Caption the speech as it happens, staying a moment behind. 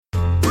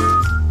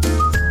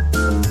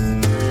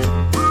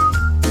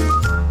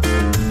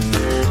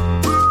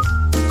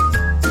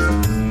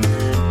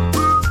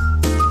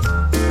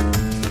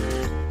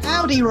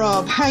Howdy,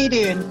 Rob. How you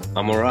doing?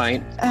 I'm all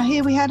right.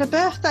 Here we had a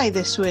birthday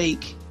this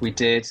week. We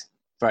did.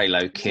 Very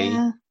low key.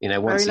 Yeah, you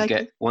know, once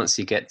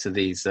you get to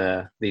these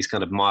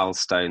kind of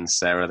milestones,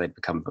 Sarah, they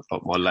become a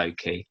lot more low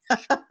key.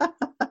 I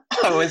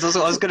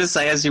was going to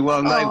say, as you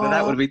well know, but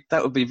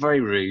that would be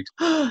very rude.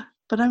 But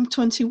I'm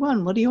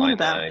 21. What are you on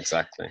about? Know,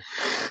 exactly.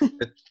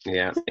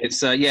 Yeah,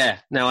 it's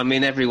No, I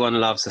mean, everyone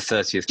loves the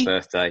 30th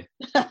birthday.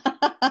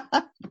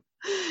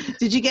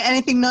 Did you get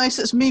anything nice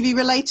that's movie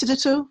related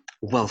at all?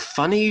 Well,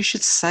 funny you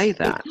should say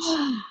that,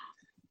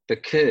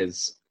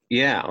 because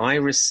I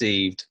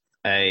received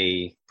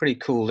a pretty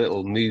cool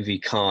little movie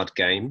card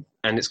game,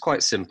 and it's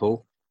quite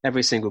simple.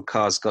 Every single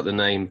card's got the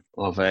name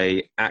of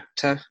a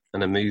actor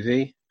and a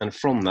movie, and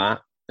from that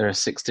there are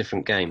 6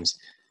 different games.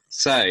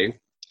 So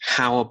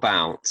how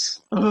about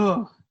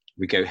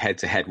we go head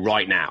to head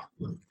right now?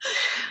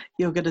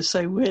 You're going to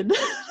say win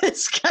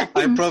this game.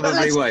 I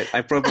probably won't.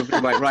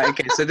 Right,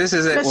 okay, so this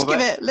is it.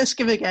 Let's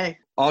give it a go.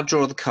 I'll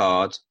draw the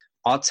card,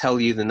 I'll tell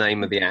you the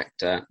name of the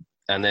actor,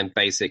 and then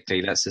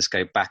basically let's just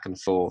go back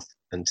and forth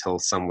until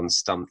someone's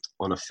stumped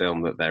on a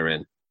film that they're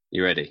in.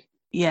 You ready?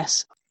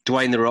 Yes.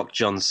 Dwayne "The Rock"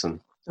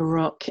 Johnson. The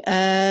Rock.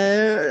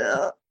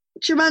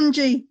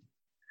 Jumanji.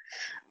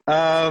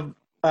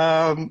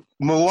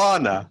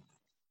 Moana.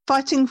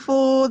 Fighting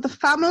for the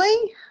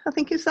Family, I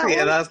think is that one.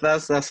 Yeah,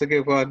 that's a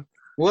good one.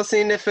 What's he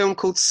in a film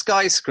called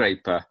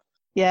Skyscraper?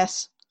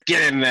 Yes.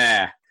 Get in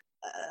there.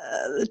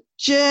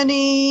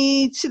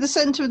 Journey to the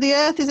Centre of the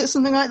Earth, is it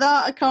something like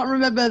that? I can't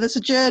remember. There's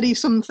a journey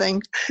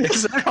something.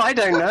 I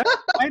don't know.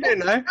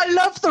 I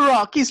love The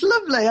Rock. He's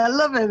lovely. I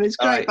love him. He's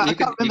great, but I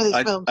can't remember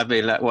this film. I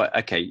mean, like, what?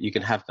 Okay, you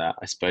can have that,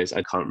 I suppose.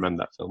 I can't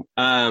remember that film.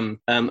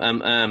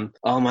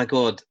 Oh my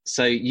God.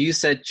 So you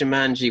said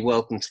Jumanji,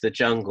 Welcome to the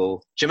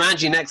Jungle.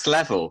 Jumanji Next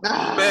Level.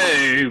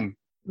 Boom.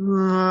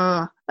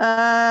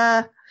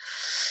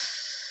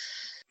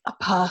 A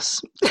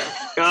pass.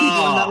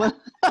 Oh,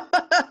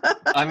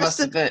 I must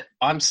admit,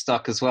 I'm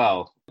stuck as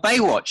well.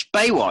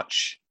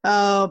 Baywatch.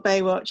 Oh,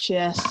 Baywatch,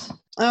 yes.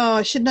 Oh,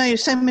 I should know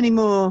so many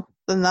more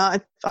than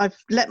that. I've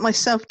let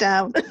myself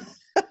down.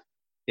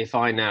 If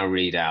I now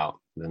read out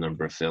the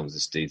number of films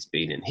this dude's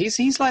been in,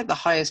 he's like the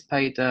highest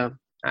paid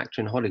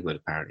actor in Hollywood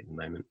apparently at the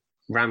moment.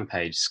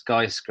 Rampage,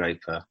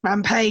 Skyscraper.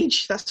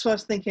 Rampage, that's what I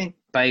was thinking.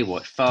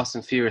 Baywatch, Fast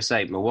and Furious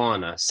 8,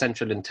 Moana,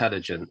 Central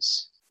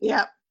Intelligence.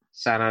 Yeah.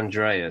 San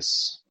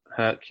Andreas,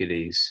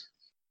 Hercules.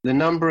 The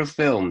number of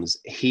films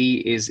he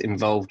is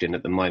involved in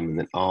at the moment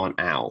that aren't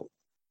out: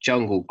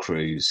 Jungle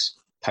Cruise,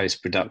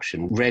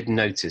 post-production; Red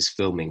Notice,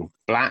 filming;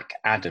 Black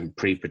Adam,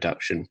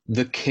 pre-production;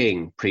 The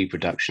King,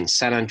 pre-production;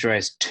 San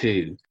Andreas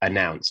 2,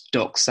 announced;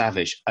 Doc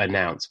Savage,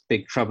 announced;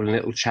 Big Trouble in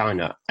Little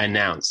China,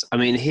 announced. I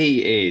mean,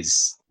 he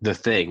is the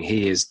thing.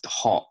 He is the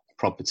hot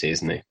property,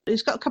 isn't he?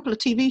 He's got a couple of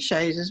TV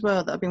shows as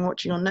well that I've been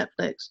watching on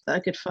Netflix that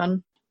are good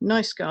fun.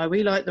 Nice guy.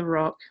 We like The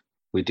Rock.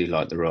 We do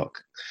like The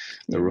Rock.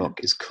 The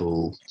Rock is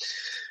cool.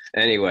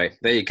 Anyway,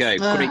 there you go.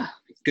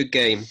 Good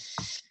game.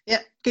 Yeah,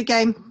 good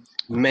game.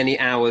 Many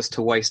hours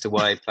to waste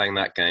away playing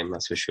that game,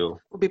 that's for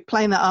sure. We'll be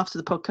playing that after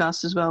the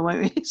podcast as well,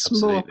 won't we? It's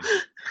absolutely.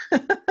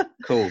 More.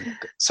 Cool.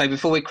 So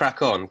before we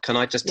crack on, can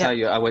I just tell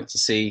you I went to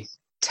see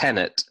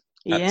Tenet.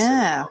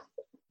 Yeah.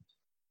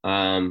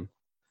 And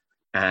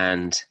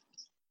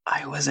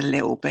I was a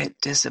little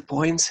bit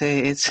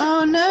disappointed.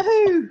 Oh,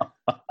 no.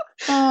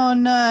 Oh,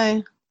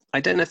 no. I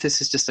don't know if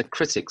this is just a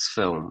critic's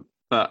film,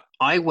 but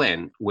I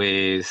went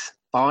with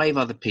 5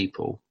 other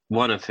people,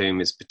 one of whom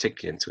is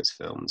particularly into his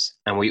films,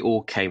 and we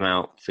all came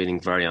out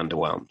feeling very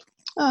underwhelmed.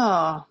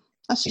 Oh,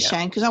 that's a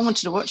shame, because I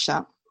wanted to watch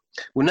that.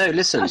 Well, no,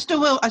 listen. I still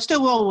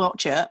will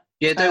watch it.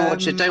 Yeah, don't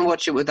watch it. Don't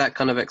watch it with that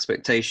kind of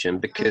expectation,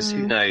 because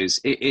who knows?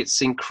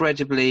 It's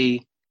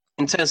incredibly,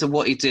 in terms of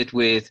what he did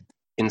with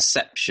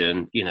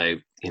Inception, you know,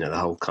 the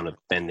whole kind of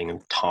bending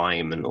of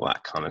time and all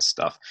that kind of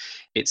stuff.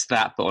 It's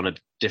that, but on a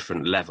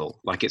different level.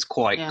 Like, it's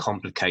quite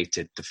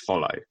complicated to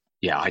follow.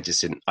 Yeah, I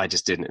just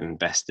didn't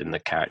invest in the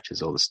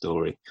characters or the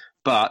story.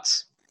 But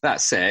that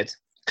said,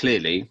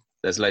 clearly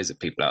there's loads of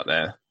people out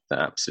there that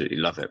absolutely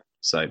love it.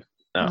 So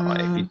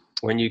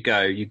when you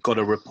go, you've got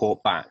to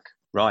report back.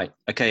 Right.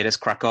 Okay, let's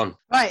crack on.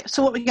 Right.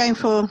 So what are we going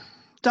for?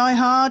 Die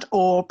Hard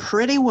or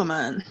Pretty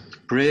Woman?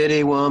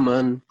 Pretty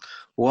Woman.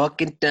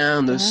 Walking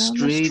down the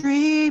street,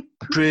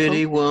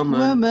 pretty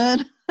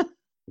woman.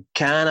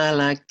 Kinda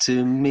like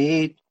to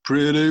meet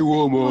Pretty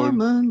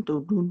Woman.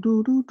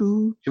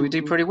 Should we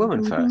do Pretty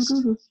Woman first?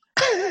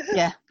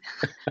 Yeah.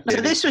 So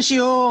this was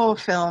your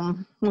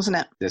film, wasn't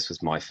it? This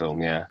was my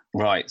film, yeah.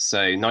 Right, so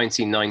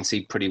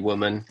 1990, Pretty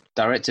Woman,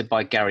 directed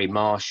by Gary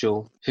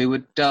Marshall, who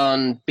had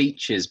done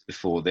Beaches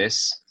before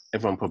this.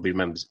 Everyone probably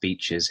remembers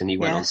Beaches, and he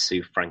went on to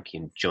do Frankie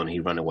and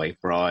Johnny, Runaway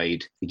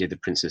Bride. He did the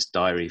Princess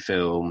Diary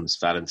films,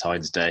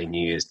 Valentine's Day,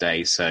 New Year's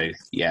Day. So,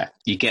 yeah,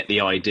 you get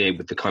the idea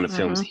with the kind of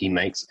films he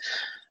makes.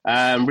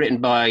 Written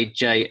by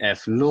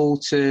J.F.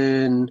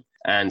 Lawton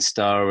and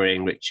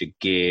starring Richard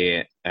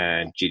Gere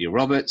and Julia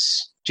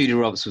Roberts. Julia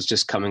Roberts was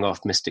just coming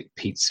off Mystic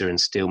Pizza and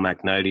Steel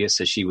Magnolia,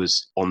 so she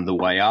was on the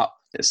way up.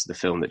 It's the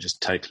film that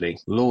just totally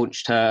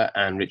launched her.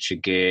 And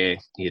Richard Gere,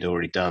 he had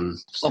already done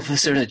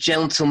Officer and a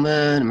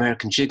Gentleman,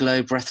 American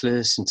Gigolo,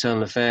 Breathless,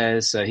 Internal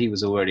Affairs. So he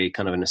was already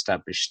kind of an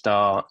established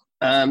star.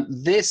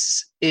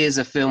 This is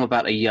a film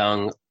about a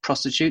young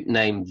prostitute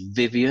named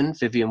Vivian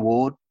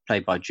Ward,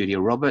 played by Julia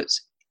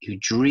Roberts, who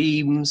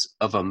dreams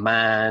of a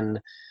man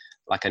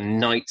like a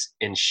knight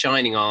in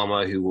shining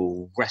armor who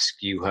will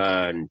rescue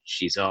her, and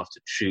she's after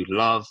true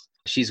love.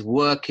 She's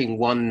working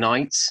one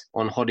night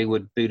on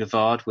Hollywood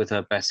Boulevard with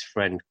her best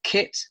friend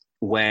Kit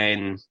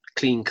when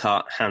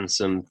clean-cut,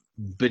 handsome,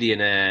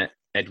 billionaire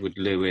Edward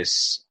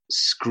Lewis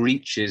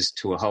screeches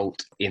to a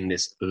halt in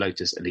this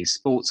Lotus Elise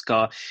sports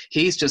car.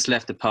 He's just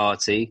left the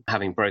party,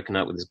 having broken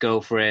up with his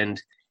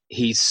girlfriend.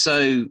 He's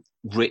so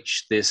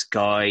rich, this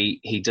guy,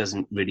 he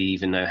doesn't really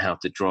even know how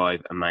to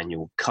drive a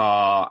manual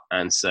car,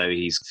 and so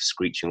he's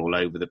screeching all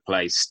over the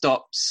place.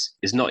 Stops,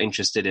 is not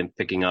interested in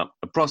picking up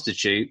a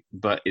prostitute,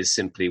 but is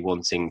simply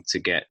wanting to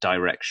get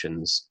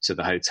directions to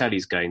the hotel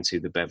he's going to,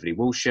 the Beverly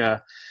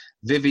Wilshire.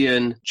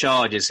 Vivian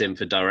charges him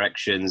for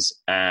directions,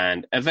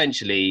 and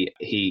eventually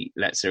he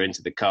lets her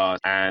into the car,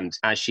 and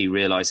as she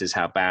realizes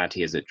how bad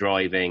he is at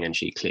driving, and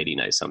she clearly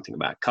knows something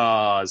about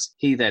cars,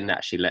 he then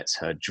actually lets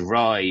her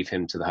drive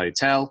him to the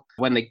hotel.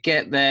 When they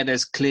get there,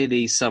 there's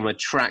clearly some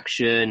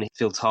attraction. It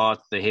feels hard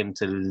for him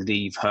to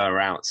leave her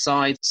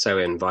outside, so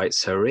he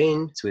invites her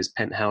in to his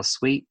penthouse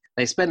suite.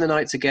 They spend the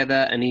night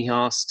together, and he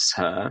asks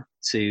her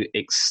to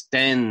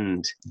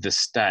extend the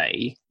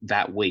stay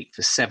that week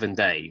for 7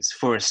 days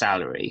for a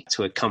salary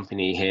to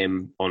accompany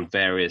him on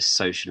various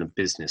social and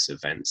business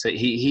events. So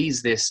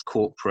he's this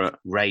corporate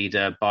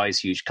raider, buys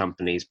huge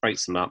companies,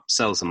 breaks them up,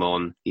 sells them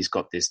on. He's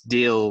got this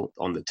deal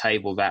on the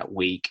table that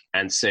week,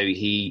 and so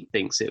he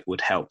thinks it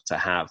would help to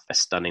have a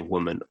stunning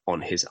woman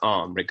on his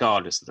arm,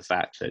 regardless of the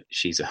fact that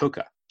she's a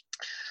hooker.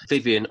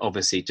 Vivian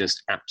obviously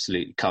just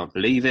absolutely can't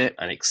believe it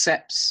and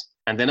accepts.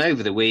 And then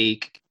over the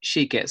week,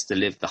 she gets to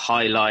live the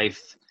high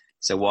life.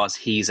 So whilst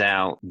he's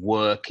out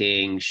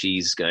working,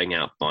 she's going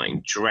out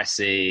buying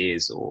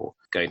dresses or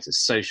going to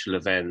social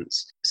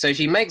events. So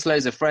she makes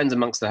loads of friends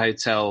amongst the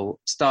hotel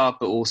staff,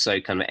 but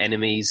also kind of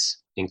enemies,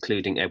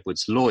 including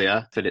Edward's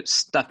lawyer, Philip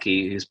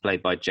Stuckey, who's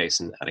played by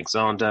Jason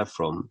Alexander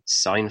from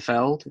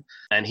Seinfeld.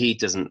 And he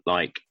doesn't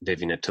like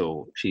Vivian at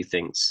all. She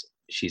thinks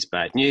she's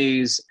bad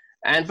news.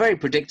 And very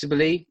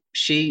predictably,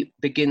 she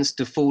begins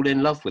to fall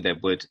in love with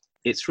Edward.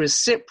 It's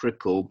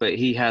reciprocal, but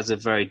he has a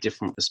very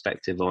different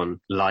perspective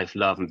on life,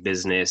 love, and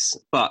business.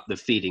 But the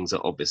feelings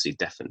are obviously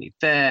definitely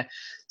there.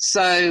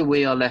 So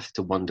we are left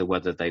to wonder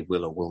whether they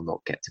will or will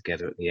not get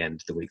together at the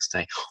end of the week's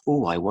day.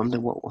 Oh, I wonder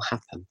what will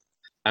happen.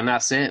 And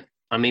that's it.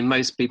 I mean,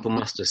 most people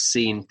must have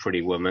seen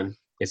Pretty Woman.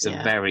 It's a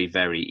very,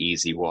 very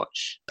easy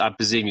watch. I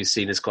presume you've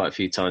seen this quite a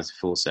few times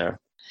before, Sarah.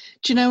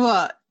 Do you know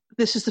what?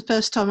 This is the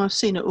first time I've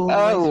seen it all.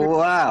 Oh,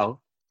 wow.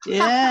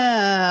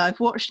 Yeah,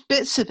 I've watched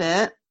bits of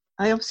it.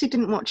 I obviously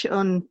didn't watch it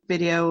on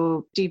video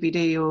or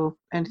DVD or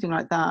anything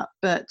like that,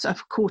 but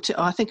I've caught it.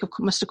 I think I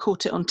must have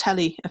caught it on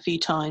telly a few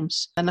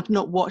times, and I've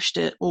not watched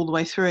it all the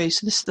way through.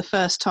 So this is the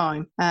first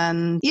time.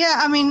 And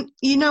yeah, I mean,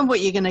 you know what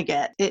you're going to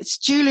get. It's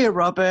Julia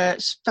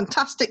Roberts,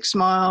 fantastic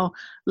smile,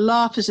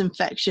 laugh is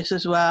infectious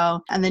as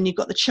well. And then you've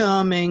got the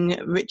charming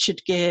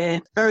Richard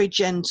Gere, very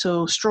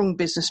gentle, strong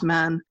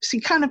businessman. So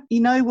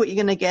you know what you're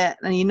going to get,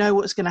 and you know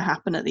what's going to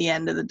happen at the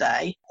end of the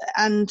day.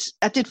 And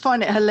I did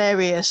find it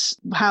hilarious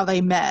how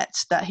they met,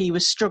 that he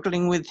was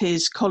struggling with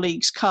his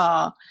colleague's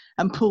car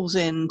and pulls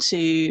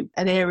into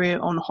an area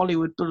on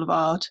Hollywood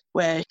Boulevard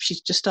where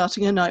she's just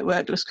starting her night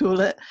work, let's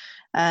call it,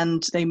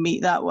 and they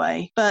meet that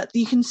way. But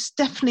you can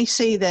definitely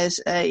see there's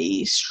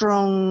a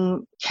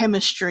strong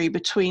chemistry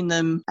between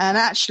them. And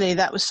actually,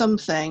 that was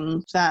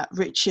something that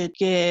Richard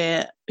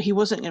Gere, he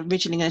wasn't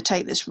originally going to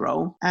take this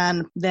role.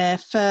 And their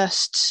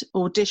first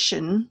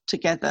audition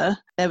together,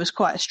 there was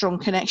quite a strong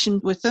connection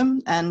with them.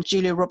 And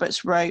Julia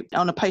Roberts wrote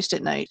on a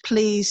Post-it note,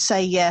 "Please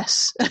say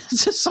yes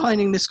to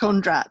signing this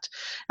contract."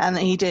 And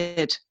he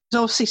did.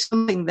 There's obviously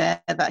something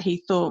there that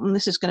he thought,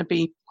 this is going to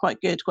be quite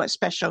good, quite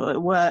special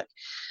at work.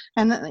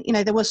 And, you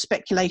know, there was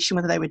speculation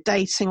whether they were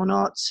dating or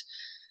not.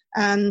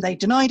 And they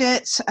denied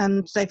it,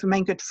 and they've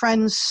remained good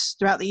friends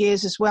throughout the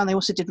years as well. And they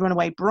also did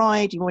Runaway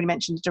Bride. You've already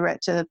mentioned the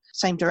director,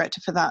 same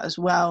director for that as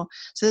well.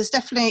 So there's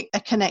definitely a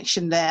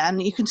connection there.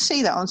 And you can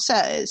see that on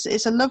set.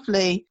 It's a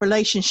lovely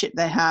relationship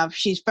they have.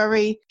 She's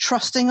very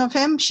trusting of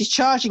him. She's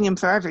charging him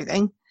for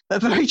everything,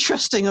 but very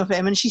trusting of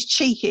him. And she's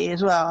cheeky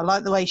as well. I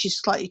like the way she's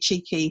slightly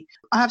cheeky.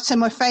 I have to say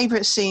my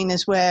favourite scene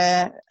is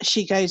where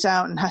she goes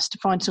out and has to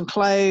find some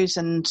clothes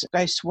and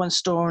goes to one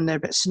store and they're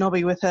a bit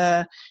snobby with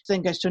her.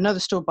 Then goes to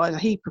another store, buys a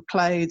heap of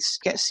clothes,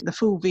 gets the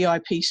full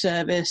VIP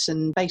service,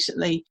 and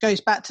basically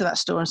goes back to that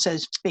store and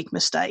says, "Big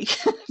mistake,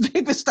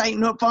 big mistake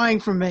not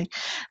buying from me."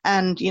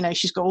 And, you know,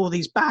 she's got all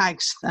these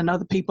bags and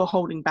other people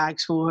holding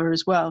bags for her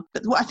as well.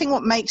 But I think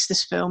what makes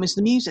this film is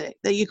the music.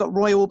 You've got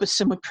Roy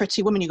Orbison with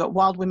Pretty Woman, you've got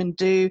Wild Women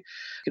Do,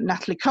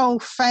 Natalie Cole,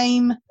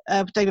 Fame,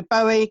 David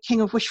Bowie, King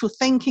of Wishful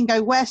Thinking,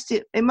 Go West.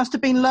 It must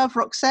have been Love,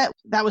 Roxette.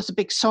 That was a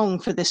big song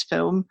for this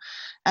film.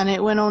 and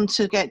it went on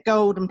to get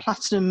gold and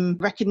platinum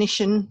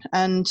recognition,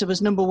 and it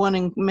was number one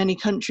in many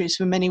countries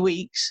for many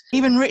weeks.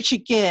 Even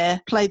Richard Gere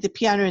played the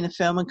piano in the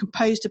film and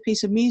composed a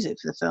piece of music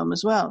for the film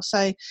as well.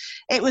 So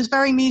it was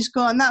very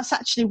musical, and that's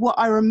actually what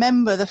I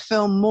remember the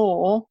film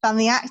more than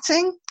the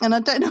acting. And I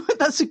don't know if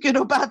that's a good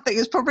or bad thing.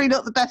 It's probably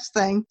not the best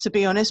thing, to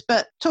be honest.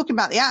 But talking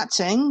about the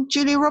acting,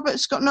 Julia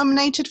Roberts got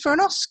nominated for an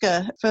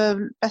Oscar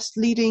for Best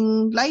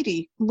Leading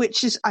Lady,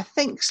 which is, I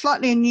think,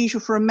 slightly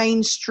unusual for a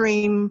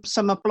mainstream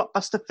summer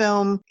blockbuster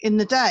film in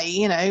the day.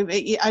 You know,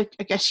 I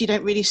guess you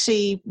don't really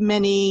see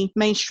many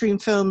mainstream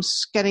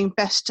films getting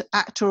Best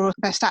Actor or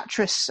Best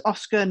Actress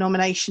Oscar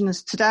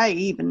nominations today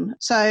even.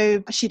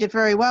 So she did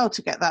very well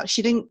to get that.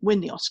 She didn't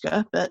win the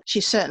Oscar, but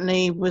she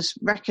certainly was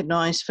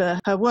recognised for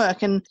her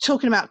work. And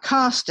talking about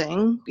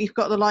casting, you've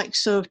got the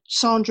likes of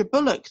Sandra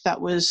Bullock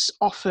that was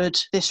offered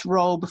this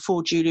role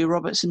before Julia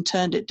Roberts and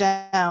turned it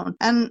down.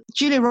 And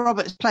Julia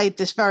Roberts played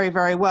this very,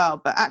 very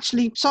well, but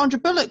actually Sandra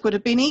Bullock would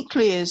have been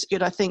equally as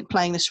good, I think,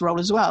 playing this role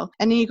as well.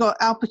 And then you got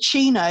Al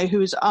Pacino, who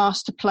was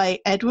asked to play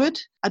Edward.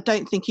 I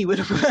don't think he would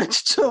have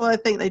worked at all. I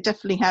think they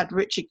definitely had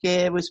Richard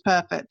Gere was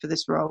perfect for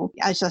this role.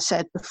 As I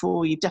said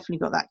before, you've definitely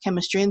got that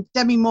chemistry. And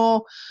Demi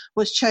Moore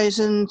was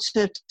chosen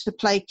to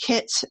play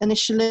Kit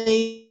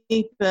initially,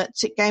 but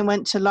it again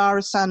went to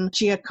Lara San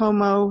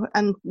Giacomo,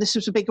 and this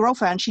was a big role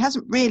for her. And she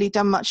hasn't really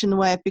done much in the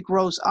way of big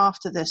roles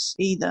after this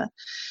either.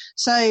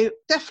 So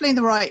definitely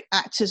the right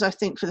actors, I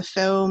think, for the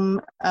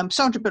film.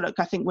 Sandra Bullock,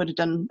 I think, would have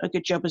done a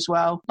good job as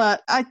well.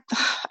 But I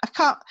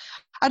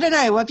don't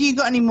know. Have you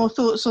got any more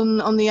thoughts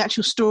on the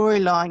actual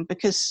storyline?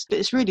 Because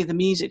it's really the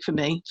music for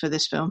me for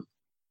this film.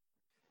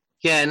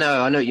 Yeah,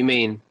 no, I know what you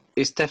mean.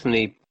 It's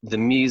definitely the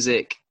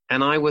music,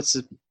 and I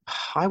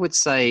would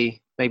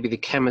say maybe the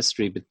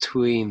chemistry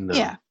between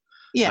them.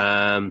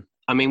 Yeah.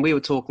 I mean, we were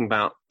talking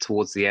about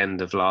towards the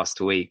end of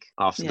last week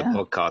after the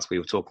podcast, we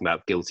were talking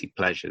about guilty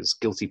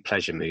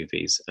pleasure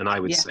movies. And I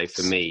would say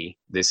for me,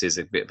 this is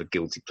a bit of a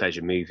guilty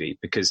pleasure movie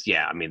because,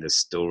 I mean, the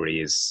story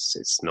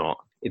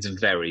it's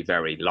very,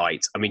 very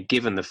light. I mean,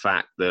 given the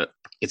fact that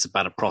it's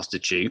about a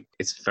prostitute,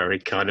 it's very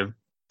kind of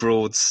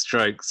broad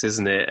strokes,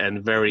 isn't it?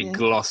 And very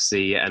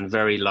glossy and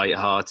very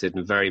light-hearted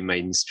and very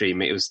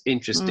mainstream. It was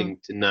interesting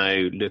to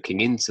know,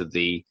 looking into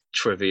the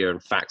trivia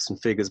and facts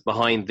and figures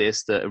behind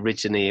this, that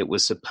originally it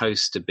was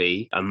supposed to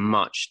be a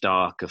much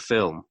darker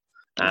film.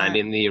 And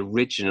in the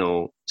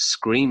original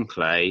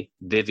screenplay,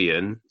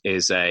 Vivian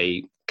is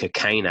a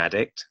cocaine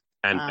addict.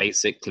 And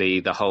basically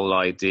the whole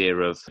idea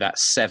of that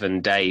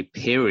 7-day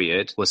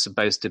period was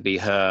supposed to be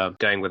her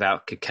going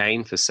without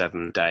cocaine for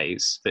 7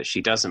 days, that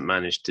she doesn't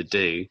manage to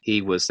do.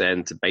 He was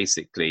then to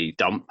basically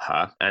dump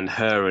her, and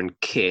her and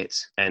Kit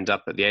end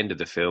up at the end of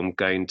the film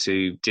going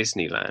to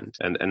Disneyland.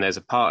 And there's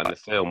a part in the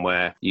film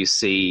where you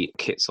see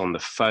Kit's on the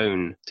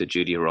phone to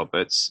Julia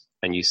Roberts,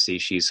 and you see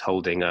she's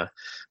holding a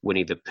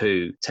Winnie the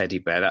Pooh teddy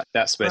bear.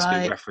 That's supposed to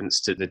be a reference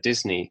to the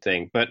Disney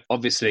thing. But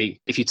obviously,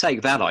 if you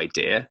take that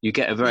idea, you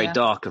get a very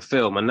darker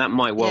film, and that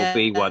might well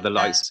be why the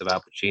likes of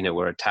Al Pacino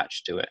were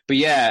attached to it. But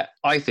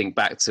I think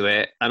back to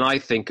it, and I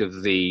think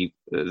of the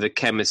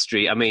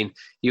chemistry. I mean,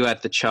 you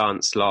had the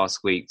chance last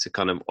week to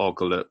kind of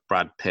ogle at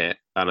Brad Pitt,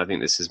 and I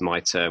think this is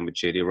my turn with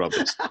Julia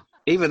Roberts.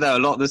 Even though a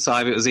lot of the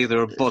time it was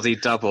either a body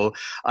double.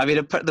 I mean,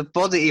 the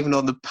body even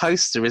on the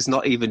poster is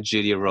not even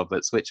Julia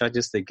Roberts, which I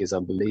just think is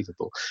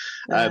unbelievable.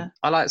 I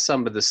like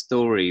some of the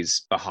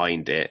stories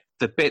behind it.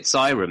 The bits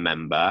I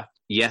remember,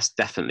 yes,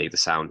 definitely the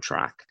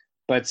soundtrack.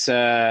 But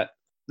the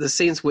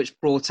scenes which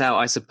brought out,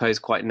 I suppose,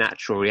 quite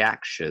natural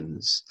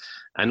reactions.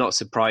 And not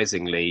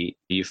surprisingly,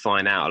 you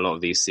find out a lot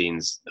of these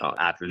scenes are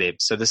ad-lib.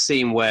 So the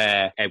scene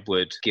where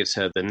Edward gives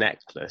her the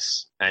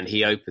necklace and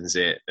he opens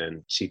it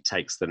and she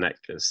takes the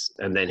necklace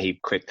and then he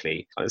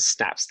quickly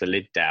snaps the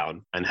lid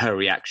down and her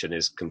reaction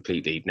is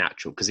completely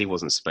natural because he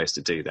wasn't supposed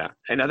to do that.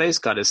 And those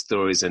kind of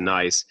stories are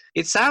nice.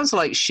 It sounds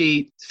like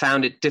she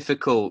found it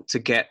difficult to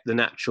get the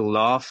natural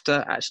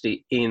laughter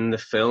actually in the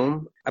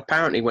film.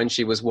 Apparently when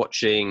she was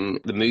watching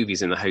the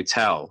movies in the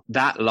hotel,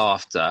 that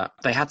laughter,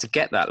 they had to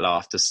get that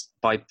laughter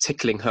by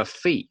tickling her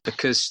feet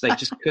because they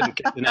just couldn't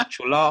get the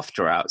natural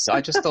laughter out. So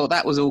I just thought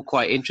that was all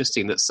quite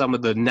interesting, that some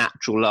of the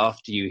natural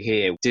laughter you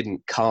hear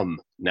didn't come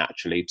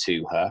naturally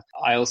to her.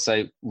 I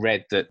also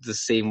read that the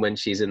scene when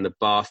she's in the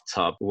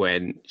bathtub,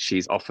 when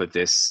she's offered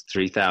this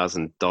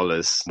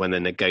 $3,000 when they're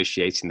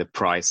negotiating the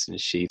price and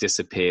she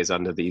disappears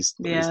under these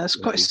it's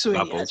quite sweet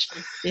bubbles.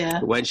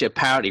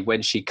 Actually.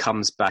 When she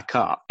comes back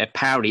up,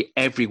 apparently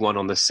everyone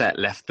on the set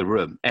left the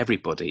room.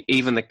 Everybody,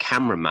 even the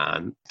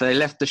cameraman, they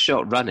left the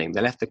shot running.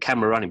 They left the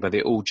camera running, but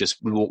they all just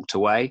walked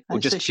away. Or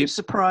just she was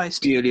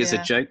surprised. Purely as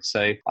a joke.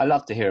 So I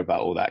love to hear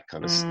about all that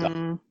kind of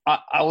stuff.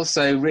 I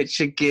also,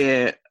 Richard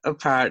Gere,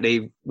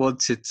 apparently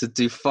wanted to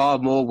do far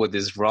more with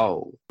his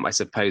role. I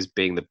suppose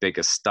being the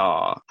bigger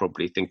star,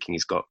 probably thinking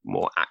he's got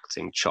more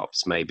acting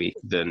chops maybe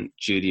than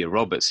Julia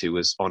Roberts, who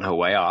was on her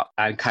way up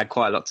and had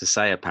quite a lot to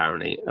say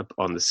apparently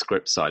on the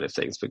script side of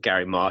things. But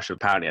Gary Marshall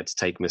apparently had to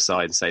take him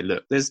aside and say,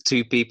 look, there's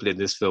two people in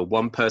this film.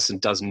 One person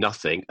does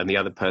nothing and the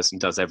other person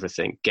does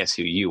everything. Guess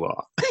who you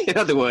are? In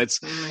other words,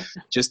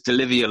 just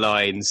deliver your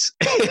lines.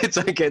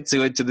 Don't get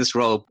too into this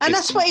role. And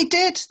that's what he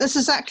did. That's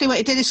exactly what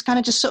he did. He's kind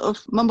of just sort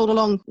of mumbled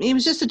along. He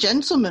was just a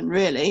gentleman,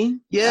 really.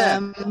 Yeah,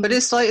 but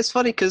it's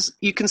funny because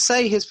you can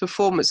say his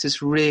performance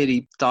is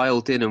really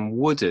dialed in and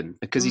wooden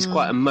because he's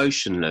quite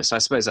emotionless. I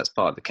suppose that's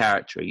part of the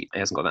character. He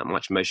hasn't got that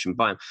much emotion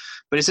by him.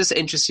 But it's just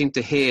interesting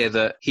to hear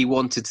that he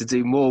wanted to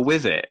do more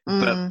with it.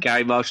 But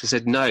Gary Marshall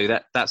said, no,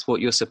 that's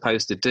what you're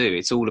supposed to do.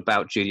 It's all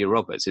about Julia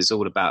Roberts. It's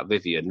all about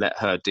Vivian. Let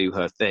her do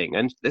her thing.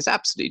 And it's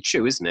absolutely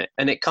true, isn't it?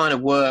 And it kind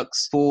of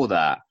works for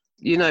that.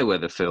 You know where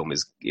the film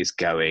is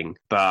going,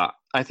 but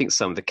I think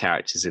some of the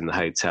characters in the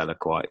hotel are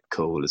quite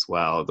cool as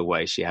well. The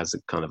way she has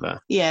a kind of a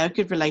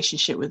good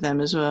relationship with them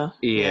as well.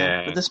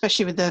 Yeah.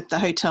 Especially with the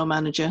hotel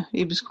manager,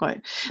 he was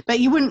quite. But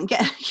you wouldn't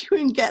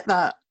get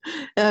that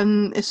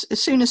as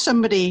soon as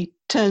somebody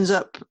turns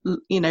up,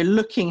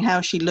 looking how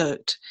she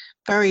looked,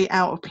 very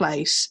out of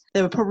place.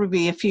 There would probably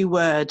be a few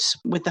words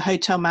with the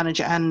hotel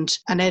manager and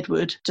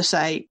Edward to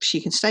say she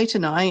can stay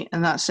tonight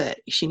and that's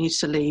it. She needs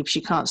to leave.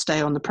 She can't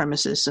stay on the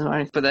premises.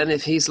 But then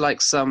if he's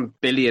like some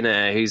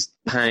billionaire who's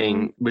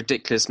paying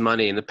ridiculous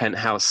money in the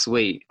penthouse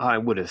suite, I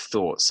would have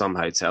thought some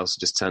hotels would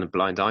just turn a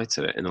blind eye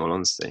to it, in all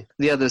honesty.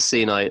 The other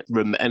scene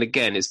and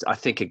again, I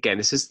think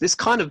this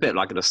kind of bit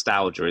like a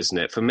nostalgia, isn't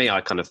it? For me,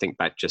 I kind of think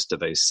back just to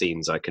those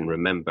scenes I can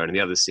remember. And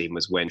the other scene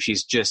was when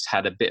she's just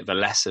had a bit of a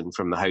lesson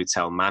from the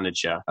hotel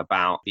manager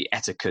about the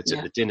etiquette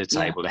at the dinner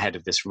table ahead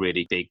of this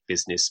really big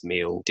business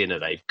meal dinner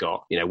they've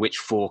got, which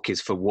fork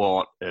is for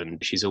what,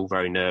 and she's all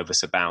very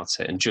nervous about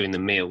it. And during the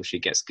meal she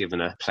gets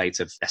given a plate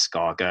of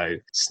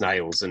escargot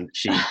snails, and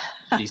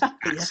she's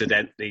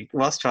accidentally,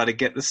 whilst trying to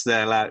get the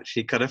snail out,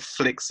 she kind of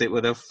flicks it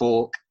with a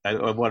fork,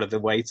 and one of the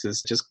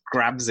waiters just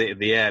grabs it in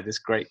the air, this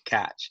great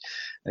catch,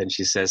 and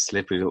she says,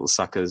 slippery little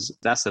suckers.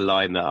 That's a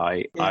line that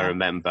I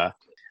remember.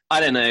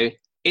 I don't know,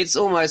 it's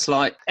almost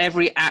like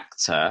every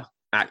actor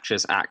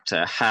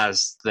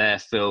has their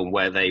film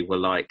where they were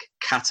like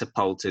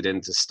catapulted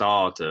into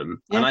stardom.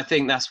 And I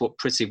think that's what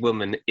Pretty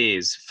Woman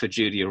is for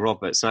Julia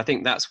Roberts, and I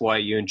think that's why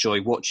you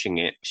enjoy watching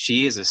it.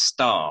 She is a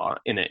star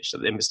in it.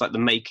 It's like the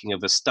making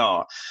of a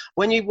star.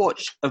 When you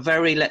watch a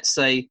very, let's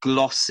say,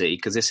 glossy,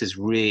 because this is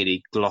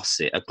really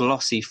glossy, a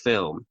glossy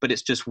film, but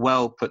it's just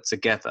well put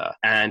together,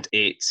 and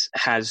it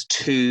has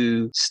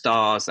two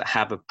stars that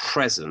have a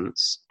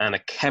presence and a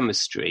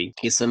chemistry,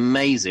 it's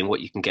amazing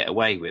what you can get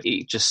away with.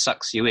 It just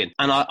sucks you in.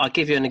 And I'll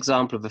give you an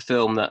example of a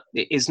film that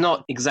is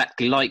not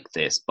exactly like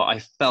this, but I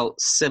felt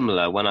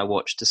similar when I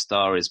watched A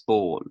Star Is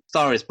Born.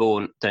 Star Is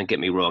Born, don't get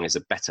me wrong, is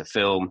a better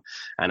film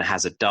and it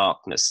has a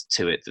darkness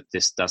to it that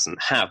this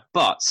doesn't have.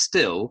 But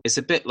still, it's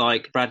a bit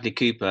like Bradley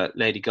Cooper,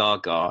 Lady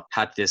Gaga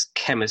had this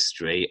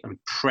chemistry and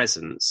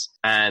presence.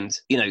 And,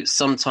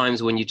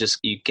 sometimes when you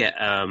get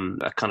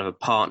a kind of a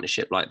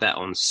partnership like that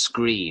on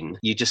screen,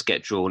 you just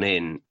get drawn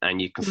in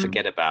and you can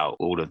forget about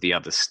all of the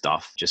other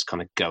stuff, just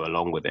kind of go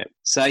along with it.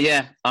 So,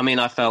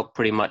 I felt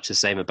pretty much the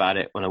same about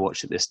it when I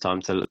watched it this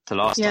time to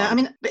last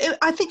time.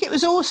 I think it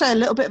was also a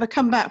little bit of a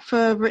comeback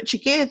for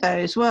Richard Gere, though,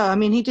 as well.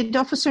 He did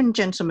Officer and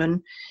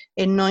Gentleman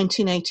in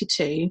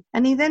 1982,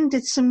 and he then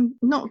did some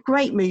not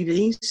great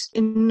movies.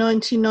 In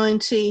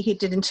 1990, he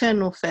did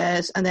Internal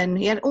Affairs, and then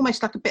he had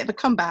almost like a bit of a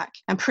comeback,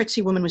 and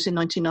Pretty Woman was in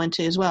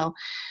 1990 as well.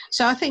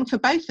 So I think for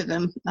both of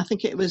them, I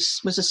think it was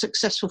a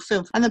successful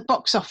film. And the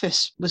box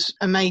office was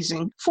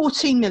amazing.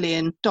 $14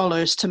 million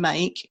to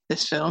make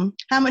this film.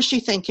 How much do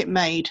you think it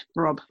made,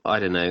 Rob? I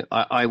don't know.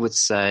 I would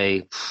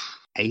say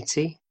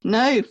 80?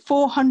 No,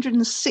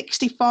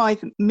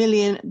 $465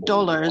 million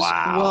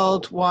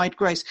worldwide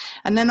gross.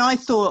 And then I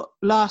thought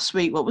last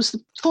week, what was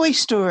the Toy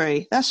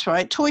Story? That's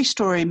right. Toy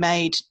Story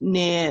made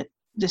near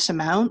this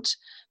amount,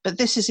 but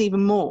this is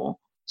even more.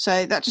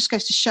 So that just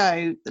goes to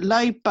show the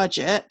low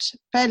budget,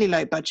 fairly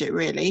low budget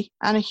really,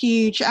 and a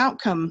huge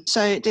outcome.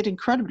 So it did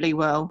incredibly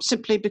well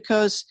simply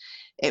because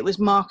it was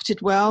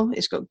marketed well,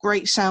 it's got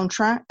great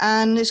soundtrack,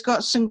 and it's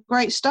got some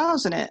great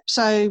stars in it.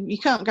 So you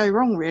can't go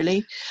wrong,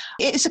 really.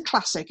 It's a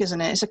classic,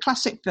 isn't it? It's a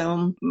classic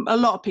film. A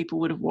lot of people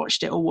would have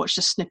watched it or watched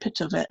a snippet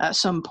of it at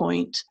some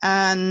point.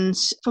 And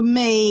for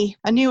me,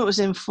 I knew what it was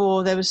in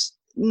for. There was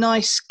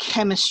nice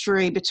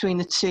chemistry between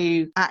the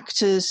two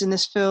actors in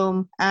this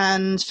film,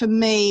 and for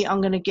me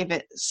I'm going to give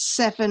it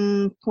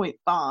 7.5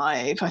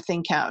 I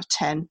think out of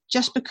 10,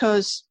 just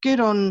because good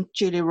on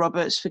Julia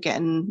Roberts for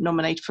getting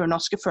nominated for an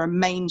Oscar for a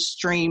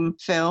mainstream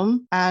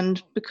film,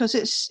 and because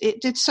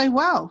it did so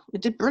well.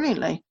 It did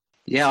brilliantly.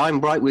 I'm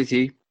right with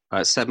you.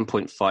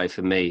 7.5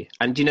 for me.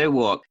 And you know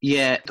what?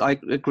 Yeah, I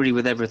agree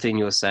with everything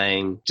you're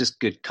saying. Just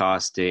good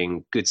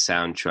casting, good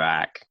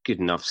soundtrack, good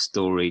enough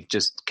story,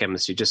 just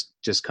chemistry,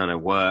 just kind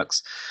of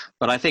works.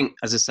 But I think,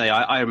 as I say,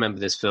 I remember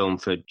this film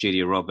for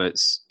Julia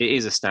Roberts. It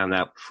is a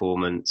standout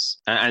performance.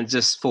 And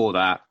just for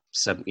that,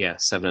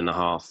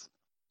 7.5.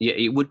 Yeah,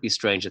 it would be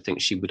strange. I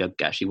think she would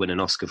actually win an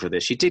Oscar for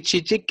this. She did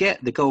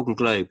get the Golden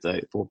Globe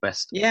though for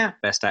best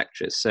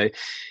actress. So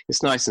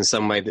it's nice in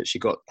some way that she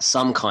got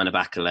some kind of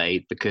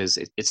accolade, because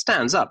it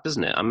stands up,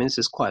 doesn't it? I mean, this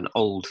is quite an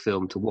old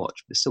film to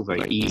watch, but it's still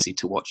very easy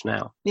to watch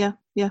now. Yeah.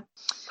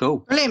 Cool.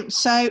 Brilliant.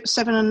 So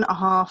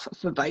 7.5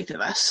 for both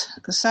of us.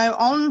 So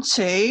on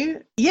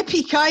to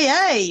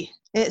Yippee-ki-yay!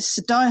 It's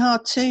Die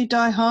Hard 2,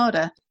 Die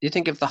Harder. You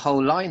think of the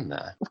whole line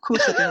there? Of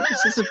course I do.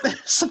 This is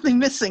something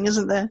missing,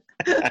 isn't there?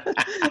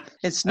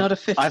 It's not a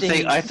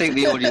 15. I think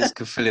the audience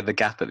could fill in the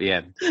gap at the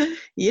end.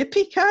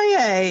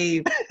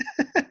 Yippee-ki-yay!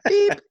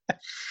 Beep.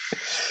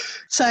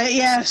 So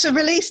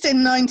released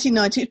in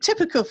 1990.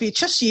 Typical for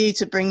you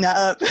to bring that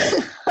up.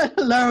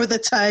 Lower the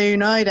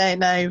tone, I don't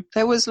know.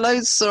 There was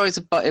loads, sorry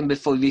to butt in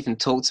before we even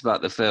talked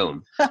about the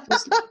film.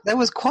 There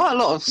was quite a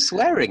lot of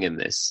swearing in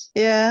this.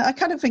 Yeah, I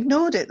kind of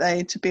ignored it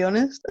though, to be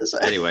honest.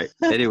 Anyway,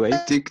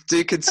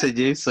 do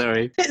continue,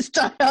 sorry. It's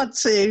Die Hard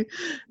 2,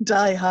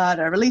 Die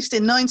Harder. Released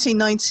in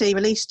 1990,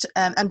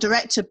 and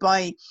directed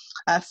by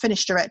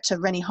Finnish director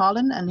Renny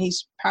Harlin, and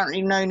he's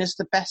apparently known as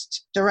the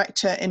best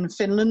director in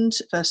Finland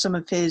for some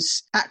of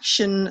his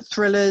action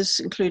thrillers,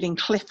 including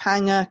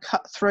Cliffhanger,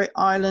 Cutthroat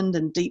Island,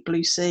 and Deep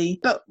Blue Sea.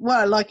 But what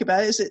I like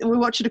about it is that we're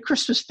watching a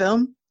Christmas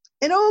film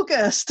in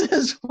August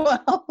as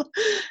well.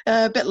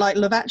 A bit like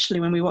Love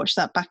Actually when we watched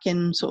that back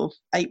in sort of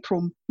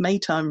April, May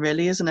time,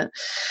 really, isn't it?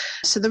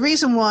 So the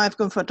reason why I've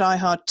gone for Die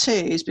Hard 2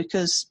 is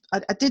because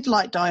I did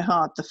like Die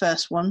Hard, the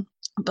first one,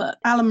 but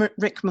Alan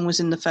Rickman was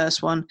in the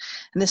first one,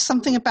 and there's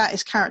something about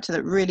his character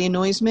that really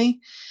annoys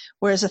me.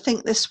 Whereas I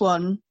think this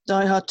one,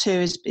 Die Hard 2,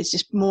 is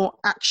just more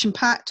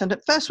action-packed. And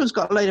the first one's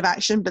got a load of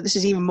action, but this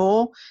is even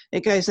more.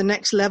 It goes the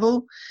next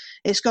level.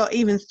 It's got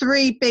even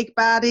 3 big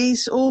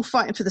baddies, all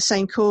fighting for the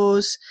same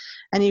cause.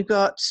 And you've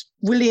got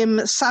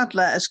William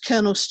Sadler as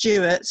Colonel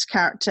Stewart's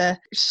character,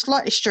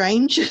 slightly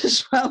strange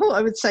as well,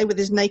 I would say, with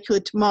his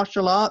naked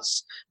martial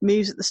arts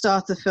moves at the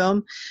start of the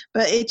film.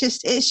 But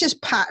it's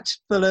just packed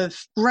full of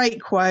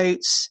great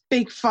quotes,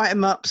 big fight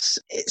 'em ups.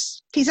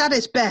 He's at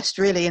his best,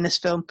 really, in this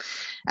film,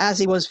 as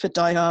he was for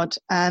Die Hard.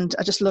 And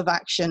I just love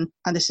action.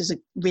 And this is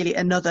really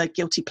another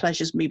guilty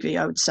pleasures movie,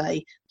 I would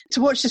say.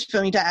 To watch this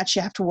film, you don't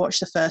actually have to watch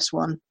the first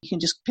one. You can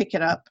just pick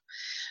it up.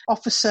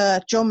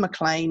 Officer John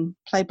McClane,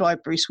 played by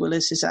Bruce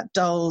Willis, is at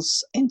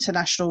Dulles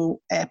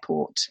International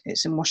Airport.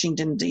 It's in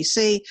Washington,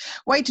 D.C.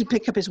 Waiting to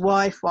pick up his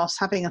wife whilst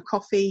having a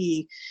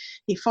coffee.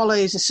 He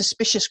follows a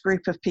suspicious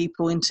group of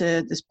people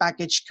into this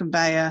baggage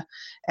conveyor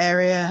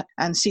area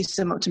and sees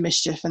them up to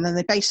mischief. And then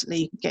they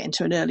basically get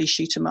into an early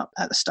shoot 'em up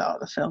at the start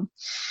of the film.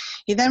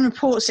 He then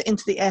reports it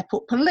into the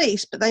airport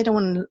police, but they don't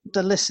want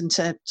to listen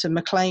to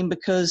McClane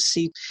because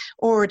he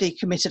already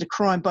committed a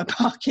crime by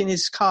parking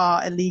his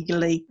car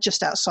illegally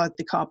just outside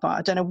the car park.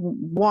 I don't know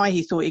why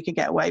he thought he could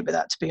get away with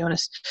that, to be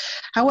honest.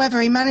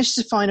 However, he managed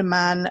to find a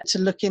man to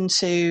look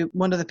into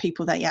one of the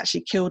people that he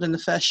actually killed in the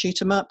first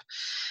shoot 'em up.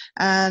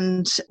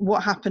 And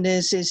what happened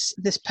is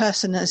this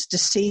person is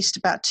deceased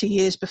about 2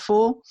 years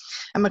before,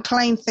 and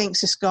McClane thinks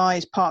this guy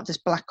is part of this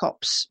Black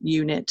Ops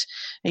unit.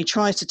 He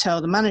tries to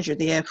tell the manager of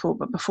the airport,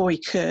 but before he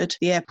could,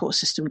 the airport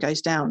system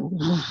goes down.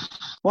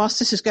 Whilst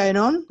this is going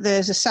on,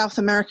 there's a South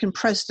American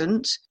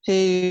president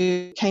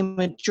who became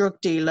a drug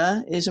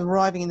dealer, is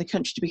arriving in the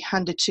country to be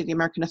handed to the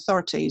American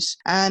authorities.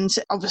 And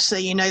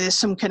obviously, there's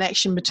some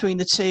connection between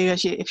the two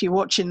if you're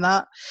watching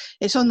that.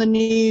 It's on the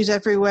news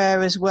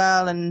everywhere as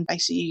well, and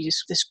basically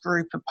this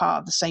group are part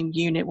of the same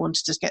unit,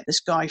 wants to get this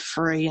guy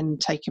free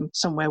and take him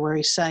somewhere where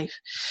he's safe.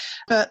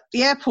 But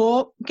the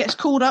airport gets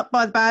called up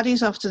by the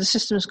baddies after the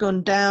system's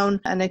gone down,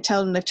 and they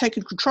tell them they've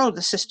taken control of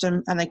the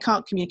system and they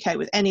can't communicate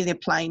with any of their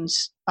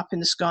planes up in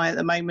the sky at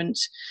the moment,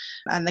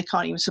 and they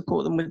can't even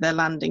support them with their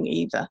landing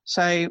either.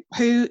 So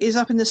who is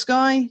up in the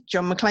sky?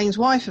 John McClane's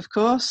wife, of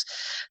course,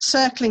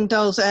 circling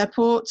Dulles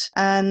Airport,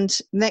 and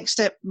next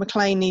step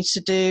McClane needs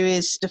to do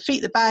is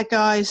defeat the bad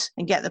guys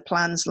and get the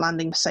plans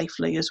landing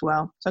safely as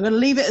well. So I'm going to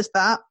leave it as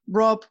that.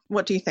 Rob,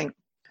 what do you think?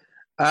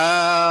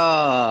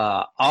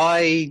 I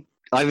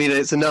mean,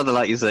 it's another,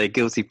 like you say,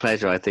 guilty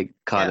pleasure, I think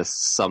kind of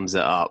sums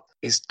it up.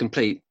 It's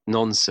complete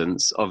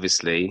nonsense,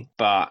 obviously,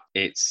 but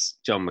it's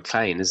John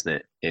McClane, isn't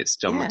it? It's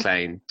John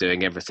McClane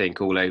doing everything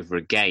all over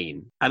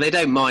again. And they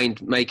don't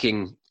mind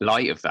making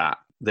light of that.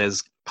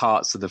 There's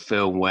parts of the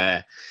film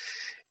where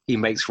he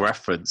makes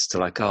reference to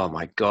like, oh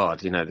my God,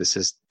 this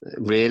is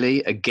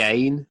really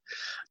again.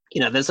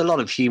 There's a lot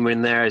of humor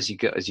in there as you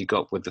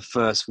got with the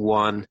first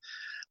one.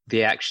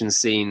 The action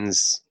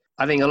scenes,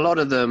 I think a lot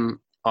of them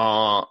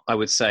are, I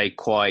would say,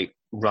 quite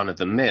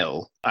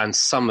run-of-the-mill, and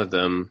some of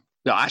them,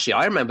 actually,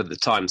 I remember at the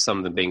time some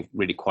of them being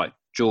really quite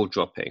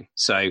jaw-dropping.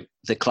 So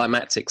the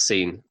climactic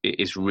scene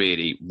is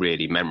really,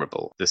 really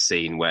memorable. The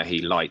scene where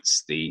he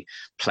lights the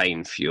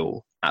plane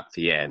fuel at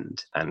the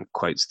end and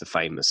quotes the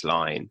famous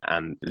line,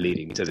 and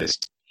leading to this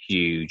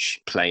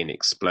huge plane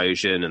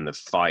explosion and the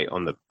fight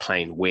on the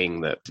plane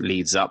wing that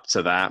leads up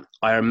to that.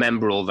 I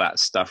remember all that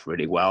stuff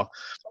really well.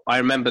 I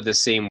remember the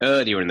scene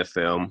earlier in the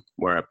film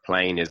where a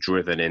plane is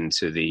driven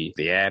into the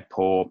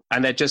airport,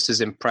 and they're just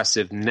as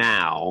impressive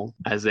now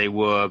as they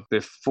were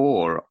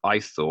before,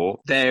 I thought.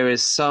 There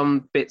is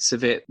some bits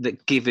of it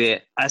that give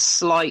it a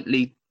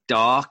slightly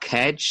dark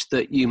edge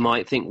that you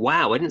might think,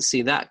 wow, I didn't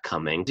see that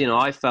coming. You know,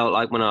 I felt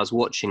like when I was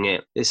watching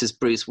it, this is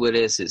Bruce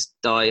Willis, it's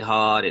Die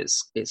Hard,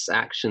 it's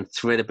action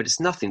thriller, but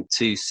it's nothing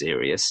too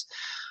serious.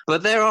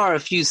 But there are a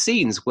few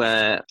scenes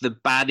where the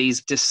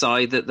baddies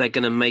decide that they're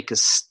going to make a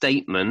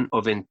statement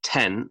of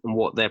intent and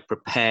what they're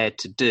prepared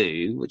to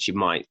do, which you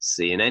might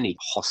see in any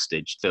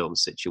hostage film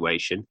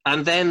situation.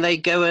 And then they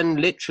go and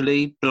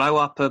literally blow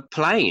up a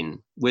plane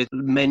with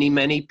many,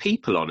 many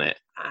people on it.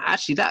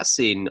 Actually, that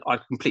scene I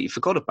completely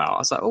forgot about. I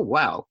was like, oh,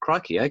 wow,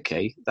 crikey,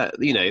 okay.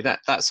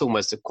 That's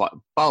almost quite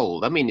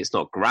bold. I mean, it's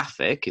not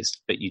graphic,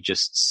 but you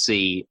just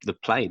see the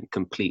plane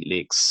completely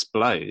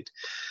explode.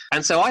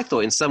 And so I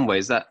thought in some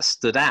ways that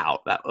stood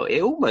out. That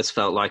it almost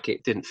felt like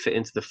it didn't fit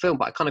into the film,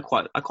 but I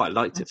quite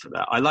liked it for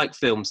that. I like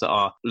films that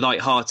are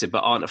lighthearted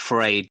but aren't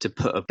afraid to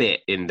put a bit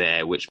in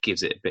there which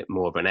gives it a bit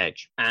more of an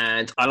edge.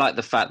 And I like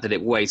the fact that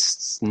it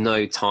wastes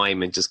no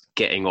time in just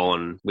getting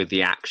on with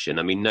the action.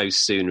 I mean, no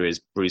sooner is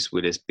Bruce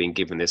Willis being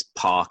given this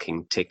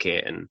parking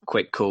ticket and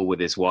quick call with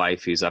his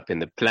wife who's up in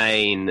the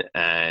plane,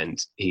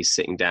 and he's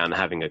sitting down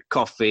having a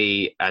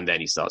coffee, and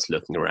then he starts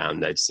looking around,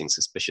 noticing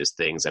suspicious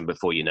things, and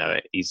before you know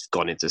it, he's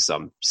gone into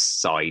some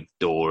side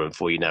door, and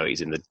before you know it,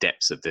 he's in the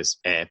depths of this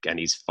air and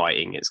he's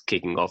fighting, it's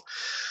kicking off.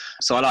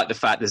 So I like the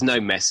fact there's no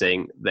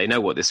messing. They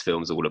know what this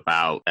film's all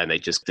about and they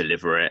just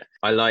deliver it.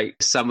 I like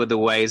some of the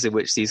ways in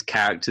which these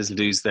characters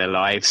lose their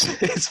lives.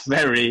 It's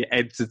very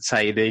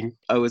entertaining.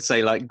 I would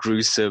say like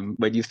gruesome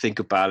when you think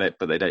about it,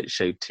 but they don't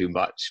show too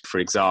much. For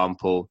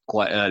example,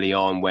 quite early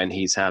on when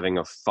he's having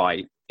a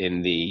fight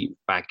in the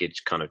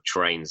baggage kind of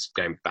trains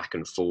going back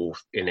and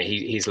forth,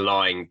 he's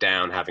lying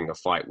down having a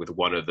fight with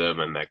one of them,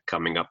 and they're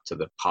coming up to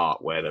the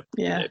part where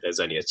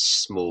there's only a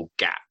small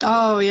gap.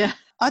 Oh, yeah.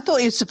 I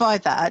thought he'd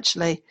survive that,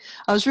 actually.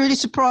 I was really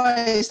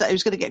surprised that he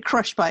was going to get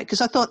crushed by it,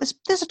 because I thought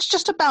there's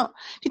just about,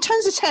 if he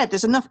turns his head,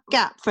 there's enough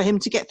gap for him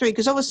to get through,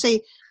 because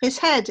obviously his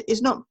head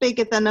is not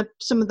bigger than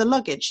some of the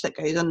luggage that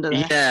goes under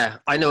there. Yeah,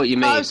 I know what you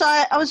mean. I was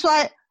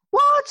like,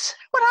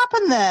 what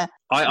happened there?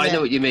 I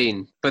know what you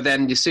mean, but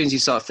then as soon as you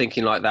start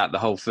thinking like that, the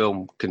whole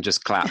film can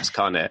just collapse,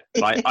 can't it?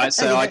 Like,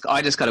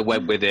 I just kind of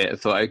went with it and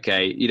thought,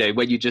 okay,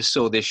 when you just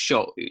saw this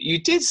shot, you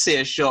did see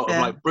a shot of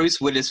like Bruce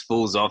Willis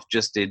falls off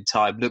just in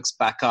time, looks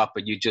back up,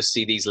 and you just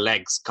see these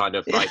legs kind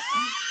of like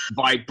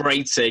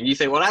vibrating. You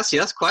think, well, actually,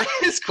 it's quite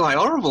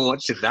horrible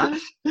watching that.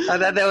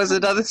 And then there was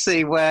another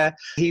scene where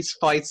he's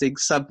fighting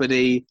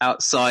somebody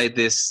outside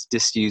this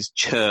disused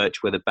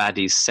church where the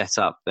baddies set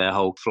up their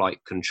whole flight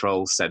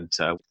control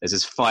center. There's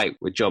this fight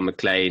with John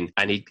McClane,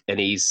 and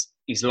he's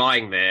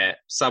lying there.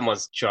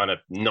 Someone's trying to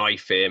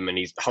knife him, and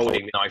he's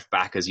holding the knife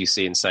back, as you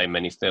see in so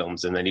many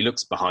films. And then he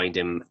looks behind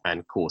him, and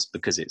of course,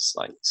 because it's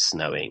like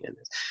snowing, and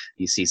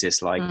he sees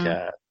this like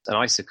an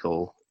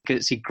icicle.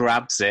 Because he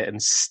grabs it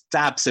and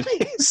stabs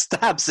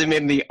him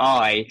in the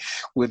eye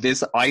with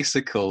this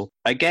icicle.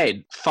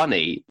 Again,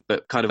 funny,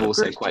 but kind of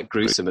also quite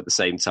gruesome at the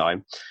same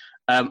time.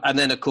 And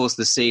then, of course,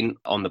 the scene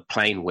on the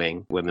plane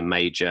wing when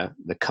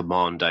the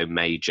commando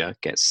major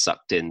gets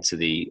sucked into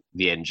the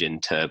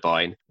engine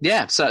turbine.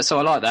 Yeah, so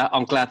I like that.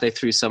 I'm glad they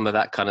threw some of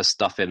that kind of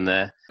stuff in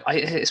there.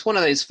 It's one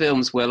of those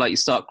films where, like, you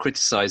start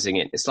criticizing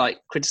it. It's like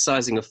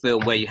criticizing a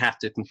film where you have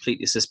to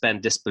completely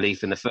suspend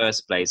disbelief in the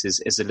first place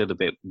is a little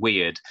bit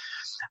weird.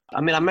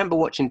 I mean, I remember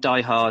watching Die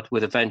Hard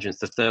with a Vengeance,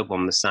 the third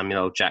one with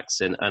Samuel L.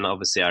 Jackson, and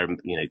obviously,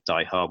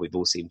 Die Hard, we've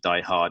all seen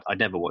Die Hard. I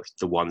never watched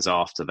the ones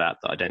after that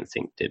I don't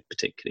think did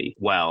particularly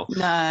well.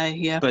 No,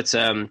 yeah. But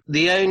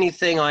the only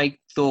thing I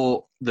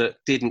thought that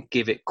didn't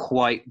give it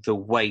quite the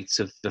weight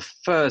of the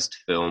first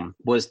film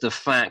was the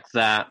fact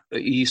that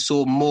you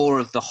saw more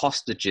of the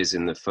hostages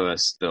in the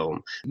first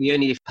film. The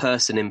only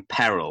person in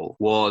peril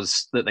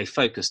that they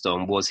focused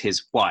on was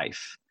his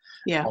wife.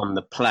 Yeah. On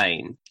the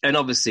plane. And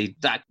obviously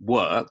that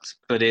worked,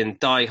 but in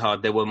Die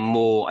Hard there was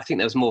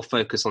more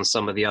focus on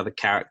some of the other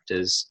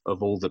characters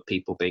of all the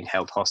people being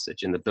held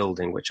hostage in the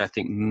building, which I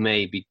think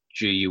maybe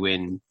drew you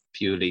in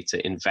purely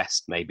to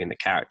invest maybe in the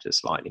characters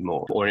slightly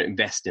more, or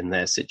invest in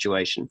their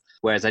situation.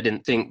 Whereas I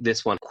didn't think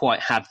this one quite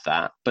had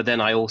that. But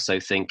then I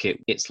also think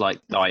it's like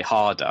Die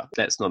Harder.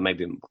 Let's not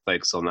maybe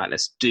focus on that.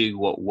 Let's do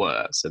what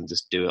works and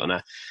just do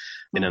it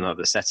in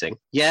another setting.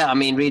 Yeah, I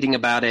mean, reading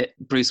about it,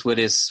 Bruce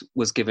Willis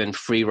was given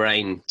free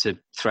rein to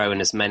throw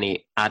in as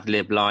many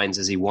ad-lib lines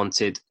as he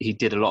wanted. He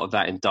did a lot of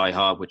that in Die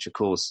Hard, which of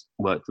course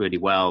worked really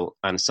well.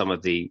 And some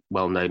of the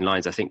well-known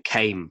lines, I think,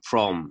 came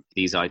from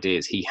these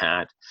ideas he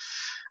had.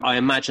 I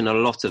imagine a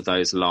lot of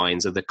those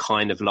lines are the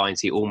kind of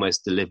lines he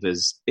almost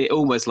delivers,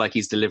 almost like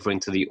he's delivering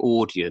to the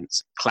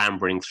audience,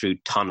 clambering through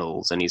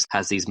tunnels, and he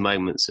has these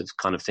moments of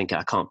kind of thinking,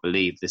 I can't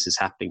believe this is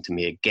happening to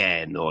me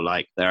again, or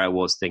like, there I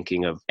was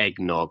thinking of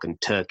eggnog and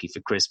turkey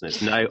for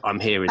Christmas. No, I'm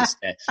here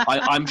instead.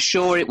 I'm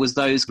sure it was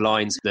those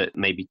lines that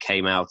maybe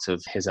came out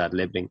of his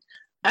ad-libbing.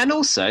 And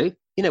also,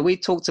 we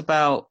talked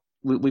about,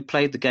 we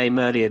played the game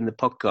earlier in the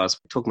podcast,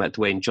 talking about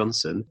Dwayne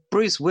Johnson.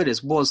 Bruce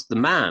Willis was the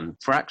man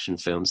for action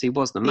films. He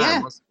was the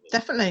man, wasn't he?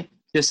 Definitely.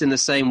 Just in the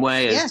same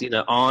way as,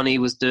 Arnie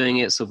was doing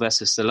it,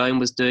 Sylvester Stallone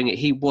was doing it.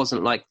 He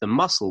wasn't like the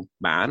muscle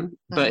man,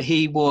 but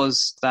he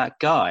was that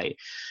guy.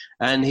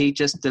 And he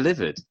just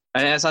delivered.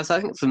 And as I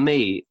think for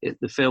me,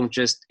 the film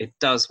it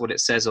does what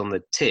it says on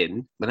the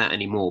tin without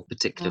any more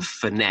particular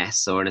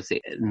finesse or anything,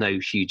 no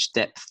huge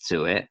depth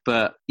to it.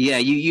 But yeah,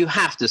 you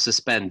have to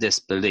suspend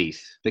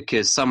disbelief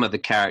because some of the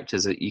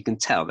characters, you can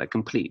tell they're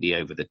completely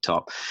over the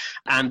top.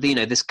 And,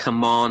 this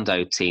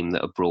commando team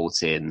that are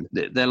brought in,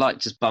 they're like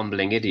just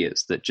bumbling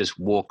idiots that just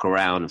walk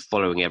around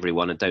following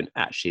everyone and don't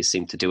actually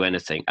seem to do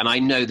anything. And I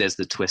know there's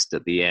the twist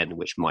at the end,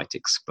 which might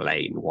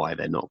explain why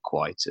they're not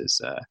quite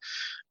as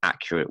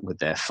accurate with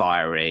their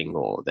firing,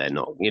 or they're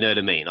not, you know what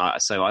I mean?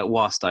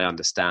 Whilst I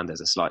understand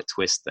there's a slight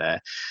twist there,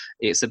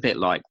 it's a bit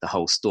like the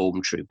whole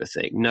stormtrooper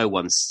thing. No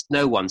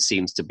one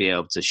seems to be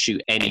able to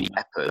shoot any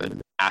weapon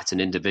at an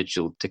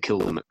individual to kill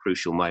them at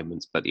crucial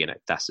moments, but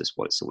that's just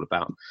what it's all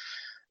about.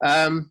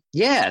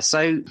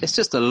 So it's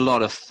just a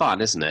lot of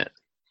fun, isn't it?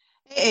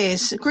 It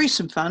is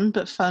gruesome fun,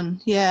 but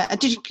fun. Yeah.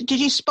 Did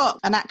you spot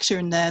an actor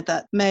in there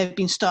that may have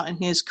been starting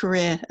his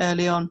career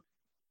early on?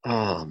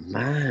 Oh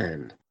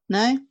man,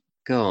 no.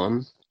 Go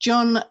on.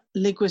 John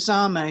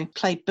Leguizamo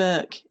played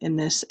Burke in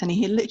this, and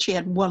he literally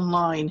had one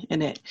line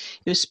in it.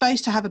 He was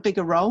supposed to have a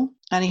bigger role,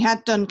 and he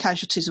had done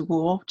Casualties of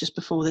War just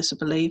before this, I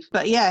believe.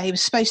 But yeah, he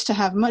was supposed to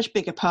have a much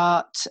bigger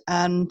part,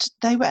 and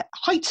they were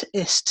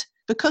heightist.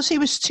 Because he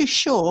was too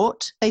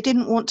short, they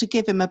didn't want to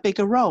give him a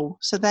bigger role.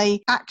 So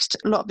they axed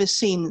a lot of his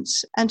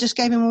scenes and just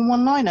gave him a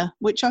one-liner,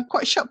 which I'm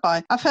quite shocked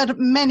by. I've heard of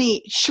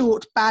many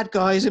short bad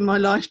guys in my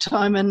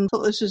lifetime and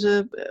thought this was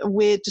a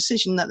weird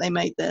decision that they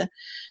made there.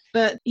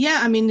 But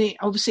yeah, I mean,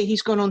 obviously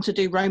he's gone on to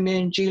do Romeo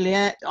and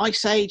Juliet,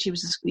 Ice Age. He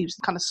was the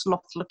kind of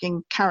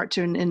sloth-looking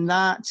character in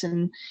that,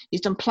 and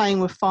he's done Playing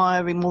with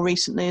Fire more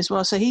recently as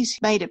well. So he's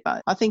made it,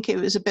 but I think it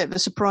was a bit of a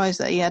surprise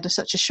that he had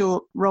such a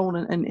short role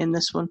in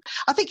this one.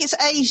 I think it's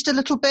aged a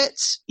little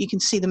bit. You can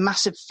see the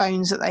massive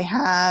phones that they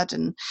had,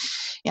 and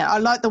I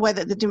like the way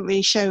that they didn't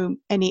really show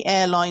any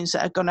airlines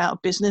that had gone out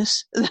of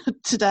business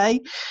today.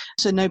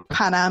 So no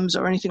Pan Ams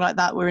or anything like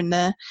that were in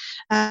there.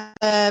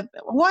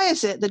 Why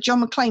is it that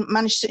John McClane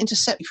managed to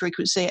intercept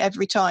frequency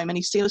every time, and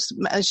he still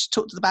managed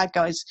to talk to the bad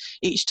guys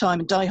each time,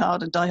 and Die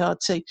Hard and Die Hard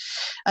 2.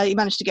 He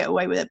managed to get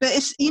away with it. But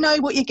it's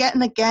what you're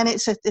getting again.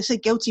 It's a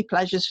guilty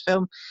pleasures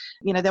film.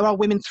 There are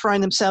women throwing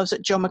themselves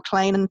at John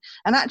McClane,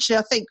 and actually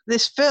I think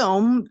this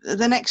film,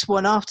 the next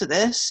one after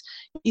this,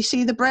 you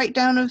see the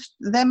breakdown of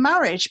their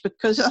marriage,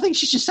 because I think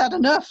she's just had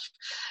enough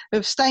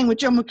of staying with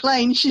John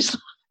McClane. She's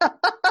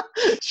got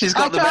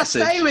the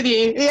message. I can't stay with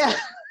you. Yeah.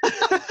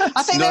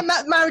 I think their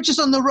marriage is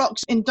on the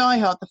rocks in Die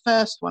Hard, the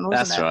first one,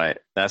 wasn't it?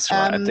 That's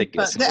right. I think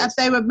but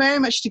they were very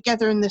much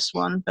together in this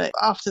one, but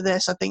after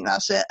this, I think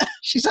that's it.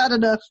 She's had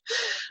enough.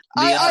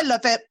 I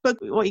love it, but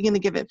what are you going to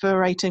give it for a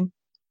rating?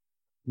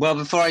 Well,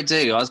 before I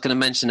do, I was going to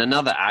mention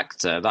another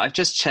actor that I've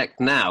just checked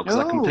now because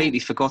I completely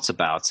forgot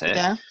about it.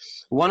 Yeah.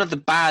 One of the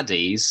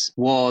baddies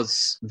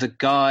was the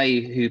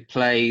guy who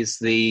plays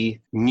the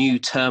new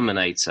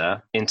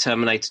Terminator in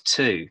Terminator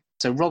 2.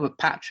 So Robert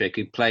Patrick,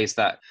 who plays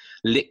that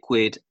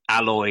liquid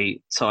alloy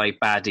type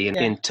baddie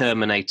in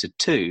Terminator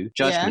 2,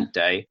 Judgment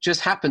Day,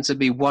 just happened to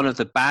be one of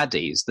the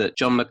baddies that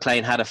John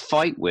McClane had a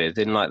fight with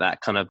in like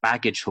that kind of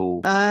baggage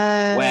hall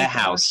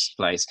warehouse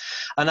place.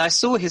 And I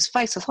saw his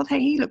face. I thought,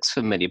 hey, he looks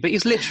familiar. But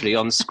he's literally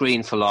on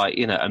screen for like,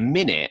 a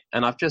minute.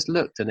 And I've just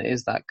looked and it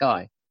is that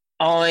guy.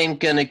 I'm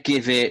going to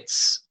give it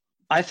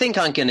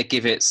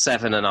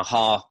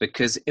 7.5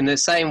 because in the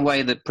same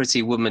way that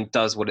Pretty Woman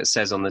does what it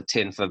says on the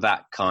tin for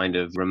that kind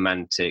of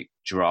romantic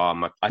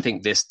drama, I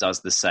think this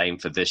does the same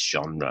for this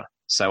genre.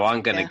 So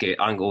I'm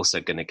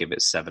also going to give it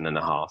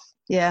 7.5.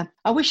 Yeah,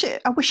 I wish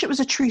it was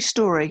a true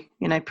story,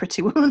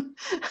 Pretty Woman,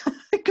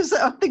 because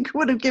I think I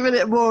would have given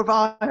it more of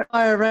a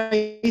higher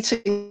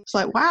rating. It's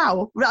like,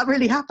 wow, that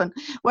really happened.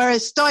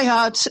 Whereas Die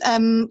Hard,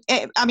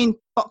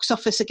 box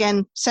office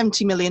again,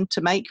 70 million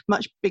to make,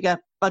 much bigger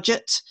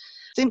budget.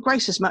 Didn't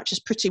gross as much as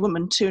Pretty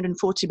Woman,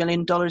 $240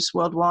 million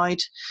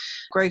worldwide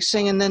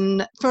grossing. And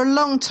then for a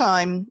long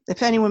time,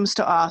 if anyone was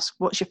to ask,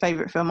 what's your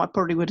favourite film, I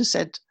probably would have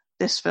said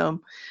this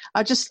film.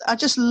 I just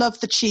love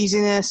the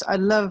cheesiness. I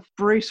love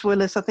Bruce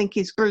Willis. I think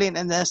he's brilliant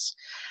in this.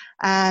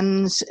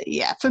 And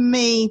yeah, for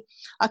me,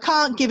 I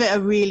can't give it a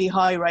really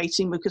high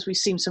rating because we've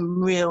seen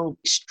some real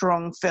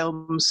strong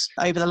films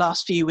over the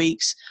last few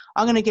weeks.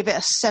 I'm going to give it a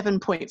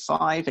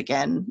 7.5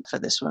 again for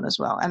this one as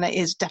well. And it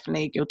is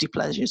definitely a guilty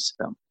pleasures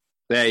film.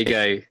 There you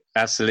go.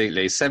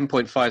 Absolutely,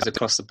 7.5s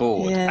across the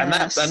board,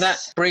 Yes. and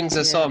that brings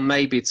us on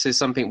maybe to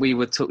something we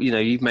were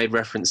you've made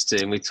reference to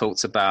and we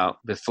talked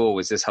about before,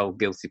 was this whole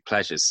guilty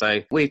pleasures.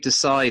 So we've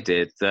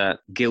decided that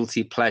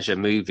guilty pleasure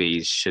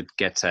movies should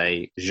get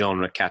a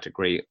genre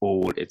category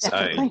all its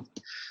own.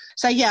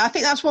 So I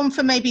think that's one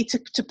for maybe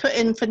to put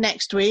in for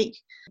next week.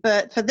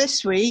 But for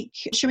this week,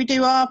 should we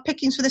do our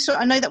pickings for this week?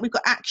 I know that we've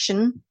got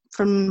action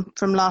from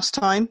last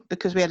time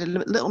because we had a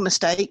little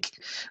mistake.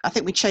 I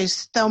think we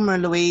chose Thelma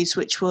and Louise,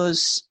 which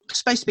was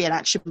supposed to be an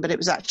action, but it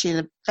was actually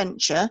an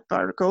adventure, if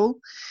I recall.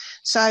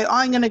 So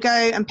I'm going to go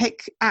and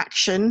pick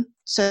action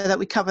so that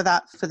we cover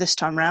that for this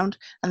time round.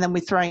 And then we're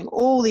throwing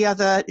all the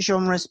other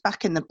genres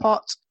back in the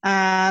pot,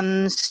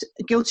 and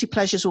guilty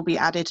pleasures will be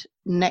added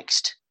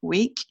next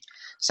week.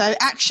 So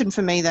action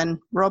for me then,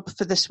 Rob,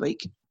 for this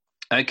week.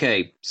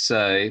 Okay,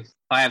 so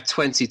I have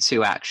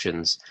 22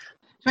 actions.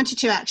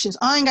 22 actions.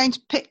 I'm going to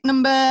pick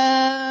number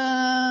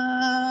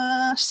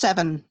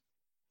 7.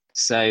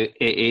 So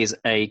it is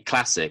a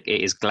classic. It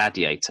is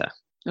Gladiator.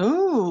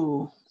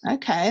 Oh,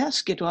 okay.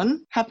 That's a good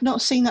one. Have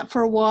not seen that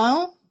for a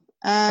while,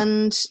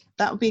 and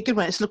that would be a good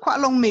one. It's quite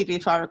a long movie,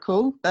 if I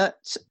recall,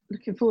 but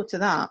looking forward to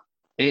that.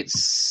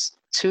 It's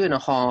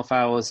 2.5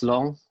 hours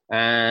long,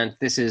 and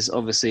this is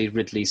obviously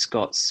Ridley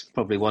Scott's,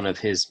 probably one of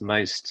his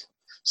most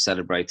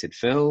celebrated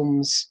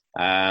films.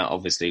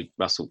 Obviously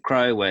Russell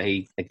Crowe, where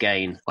he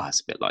again,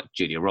 it's a bit like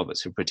Julia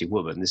Roberts for Pretty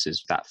Woman. This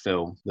is that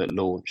film that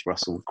launched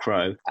Russell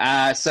Crowe.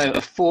 So a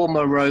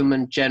former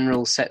Roman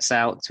general sets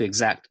out to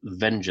exact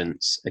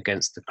vengeance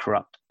against the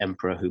corrupt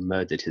emperor who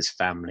murdered his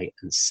family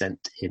and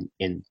sent him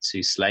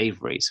into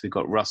slavery. So we've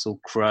got Russell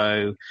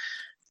Crowe,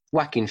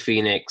 Joaquin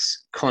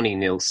Phoenix, Connie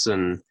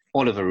Nielsen,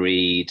 Oliver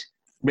Reed,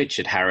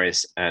 Richard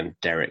Harris, and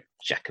Derek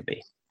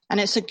Jacobi. And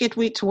it's a good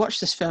week to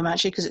watch this film,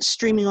 actually, because it's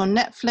streaming on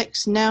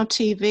Netflix, Now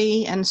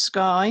TV, and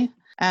Sky.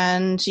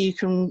 And you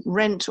can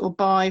rent or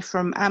buy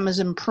from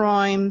Amazon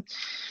Prime,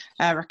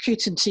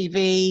 Rakuten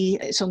TV.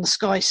 It's on the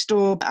Sky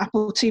Store,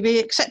 Apple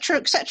TV, etc.,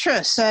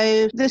 etc.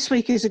 So this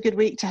week is a good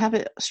week to have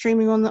it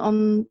streaming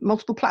on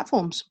multiple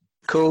platforms.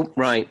 Cool.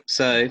 Right.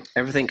 So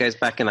everything goes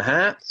back in a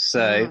hat.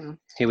 So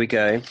Here we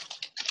go.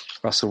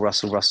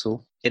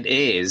 Russell. It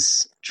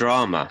is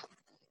drama.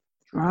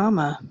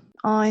 Drama.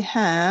 I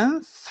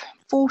have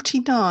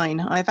 49.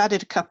 I've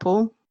added a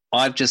couple.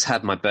 I've just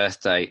had my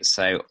birthday,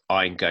 so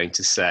I'm going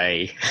to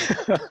say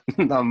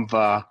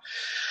number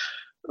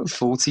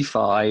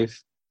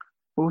 45.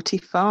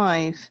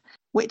 45,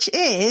 which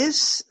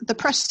is The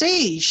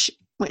Prestige,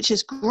 which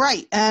is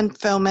great and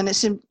film, and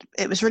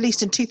it was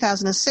released in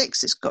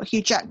 2006. It's got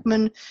Hugh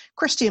Jackman,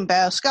 Christian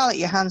Bale, Scarlett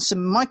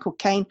Johansson, Michael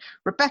Caine,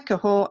 Rebecca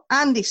Hall,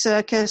 Andy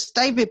Serkis,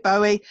 David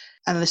Bowie,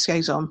 and the list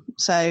goes on.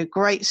 So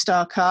great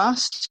star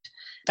cast.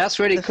 That's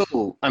really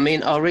cool. I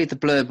mean, I'll read the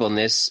blurb on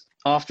this.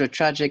 After a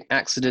tragic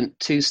accident,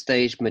 2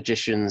 stage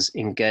magicians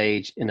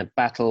engage in a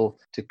battle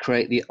to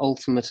create the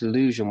ultimate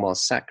illusion while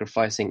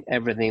sacrificing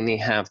everything they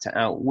have to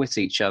outwit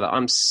each other.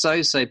 I'm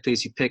so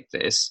pleased you picked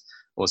this.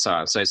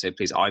 I'm so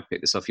pleased I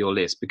picked this off your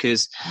list,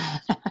 because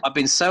I've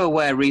been so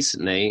aware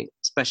recently,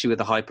 especially with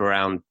the hype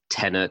around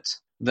Tenet,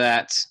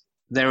 that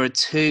there are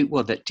 2...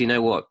 Well, do you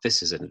know what?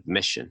 This is an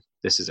admission.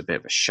 This is a bit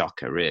of a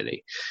shocker,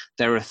 really.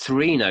 There are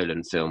 3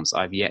 Nolan films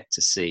I've yet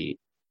to see.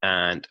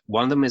 And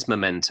one of them is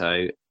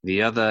Memento.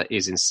 The other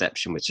is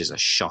Inception, which is a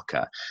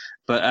shocker.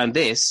 But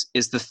this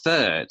is the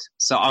 3rd.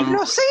 So You've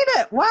not seen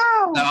it?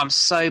 Wow. No, I'm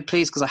so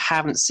pleased because I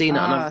haven't seen it,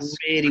 and I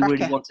really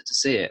wanted to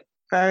see it.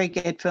 Very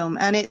good film.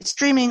 And it's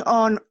streaming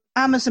on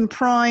Amazon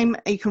Prime.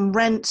 You can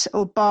rent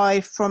or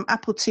buy from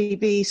Apple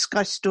TV,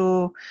 Sky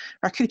Store,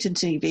 Rakuten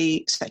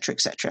TV, etc.,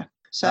 etc.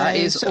 So that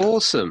is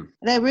awesome.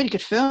 They're really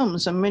good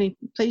films. I'm really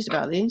pleased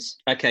about these.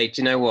 Okay,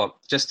 do you know what?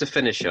 Just to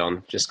finish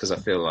on, just because I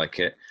feel like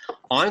it,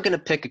 I'm going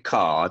to pick a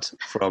card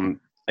from,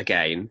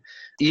 again,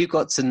 you've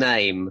got to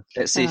name,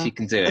 let's see if you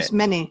can do it. As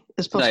many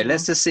as possible. No,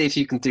 let's just see if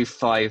you can do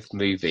 5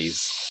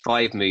 movies.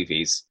 5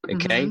 movies,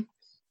 okay? Mm-hmm.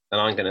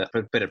 And I'm going to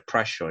put a bit of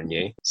pressure on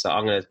you. So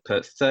I'm going to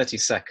put 30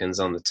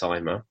 seconds on the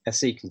timer. Let's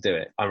see if you can do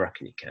it. I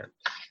reckon you can.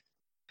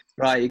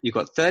 Right, you've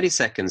got 30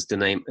 seconds to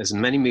name as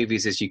many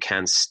movies as you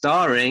can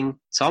starring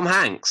Tom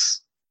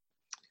Hanks.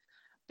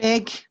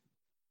 Big.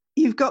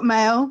 You've Got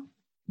Mail.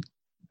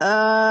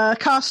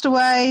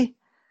 Castaway.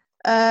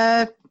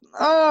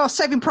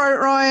 Saving Private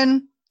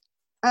Ryan.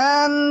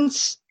 And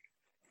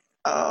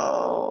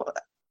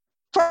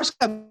Forrest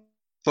Gump.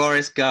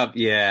 Forrest Gump,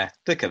 yeah.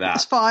 Look at that.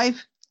 That's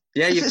 5.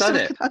 Yeah, you've done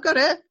it. I got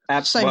it.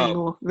 So many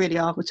more really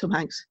are with Tom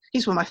Hanks.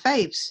 He's one of my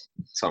faves.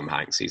 Tom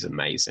Hanks, he's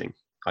amazing.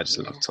 I just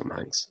love Tom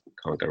Hanks.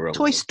 Can't go wrong.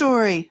 Toy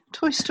Story.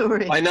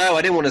 I know.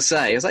 I didn't want to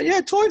say. I was like,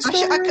 yeah, Toy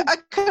Story. I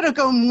could have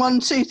gone 1,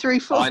 2, 3,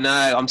 4. I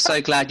know. I'm so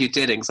glad you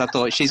didn't, because I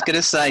thought she's going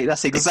to say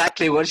that's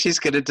exactly what she's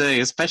going to do,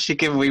 especially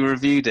given we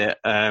reviewed it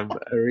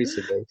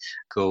recently.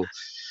 Cool.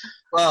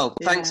 Well,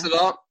 thanks a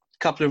lot. A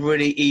couple of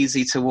really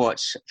easy to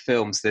watch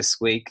films this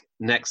week.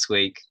 Next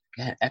week,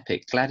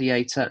 epic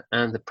Gladiator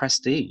and The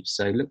Prestige.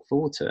 So look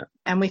forward to it.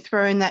 And we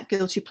throw in that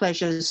guilty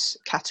pleasures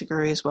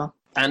category as well.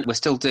 And we're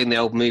still doing the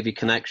old movie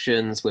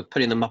connections. We're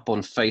putting them up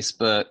on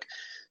Facebook.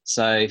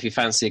 So if you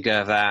fancy a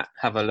go of that,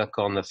 have a look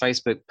on the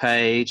Facebook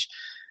page.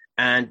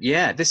 And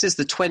yeah, this is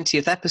the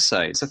 20th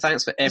episode. So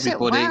thanks for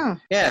everybody. Wow.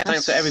 Yeah,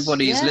 thanks for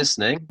everybody who's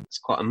listening. It's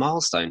quite a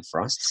milestone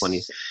for us,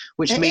 20th.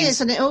 Which means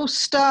is, and it all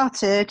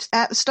started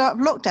at the start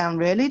of lockdown,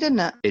 really, didn't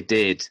it? It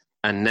did.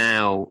 And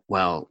now,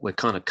 well, we're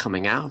kind of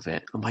coming out of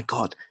it. Oh my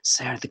God,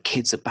 Sarah, the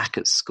kids are back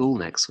at school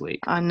next week.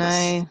 I know.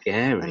 That's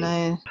scary. I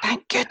know.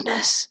 Thank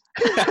goodness.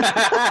 Thank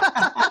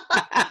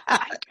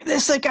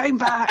goodness they're going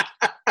back.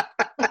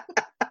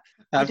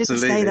 I didn't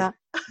say that.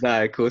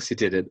 No, of course you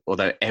didn't.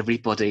 Although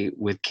everybody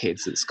with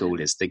kids at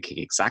school is thinking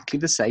exactly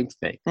the same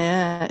thing.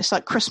 Yeah, it's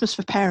like Christmas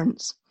for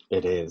parents.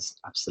 It is,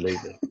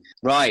 absolutely.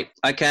 Right,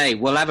 okay,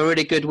 we'll have a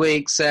really good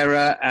week,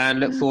 Sarah, and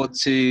look forward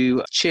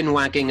to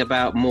chin-wagging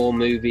about more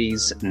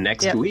movies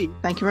next week.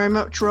 Thank you very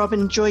much, Rob.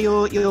 Enjoy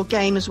your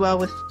game as well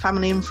with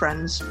family and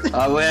friends.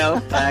 I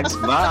will. Thanks.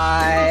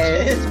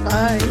 Bye. Cheers,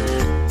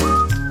 bye.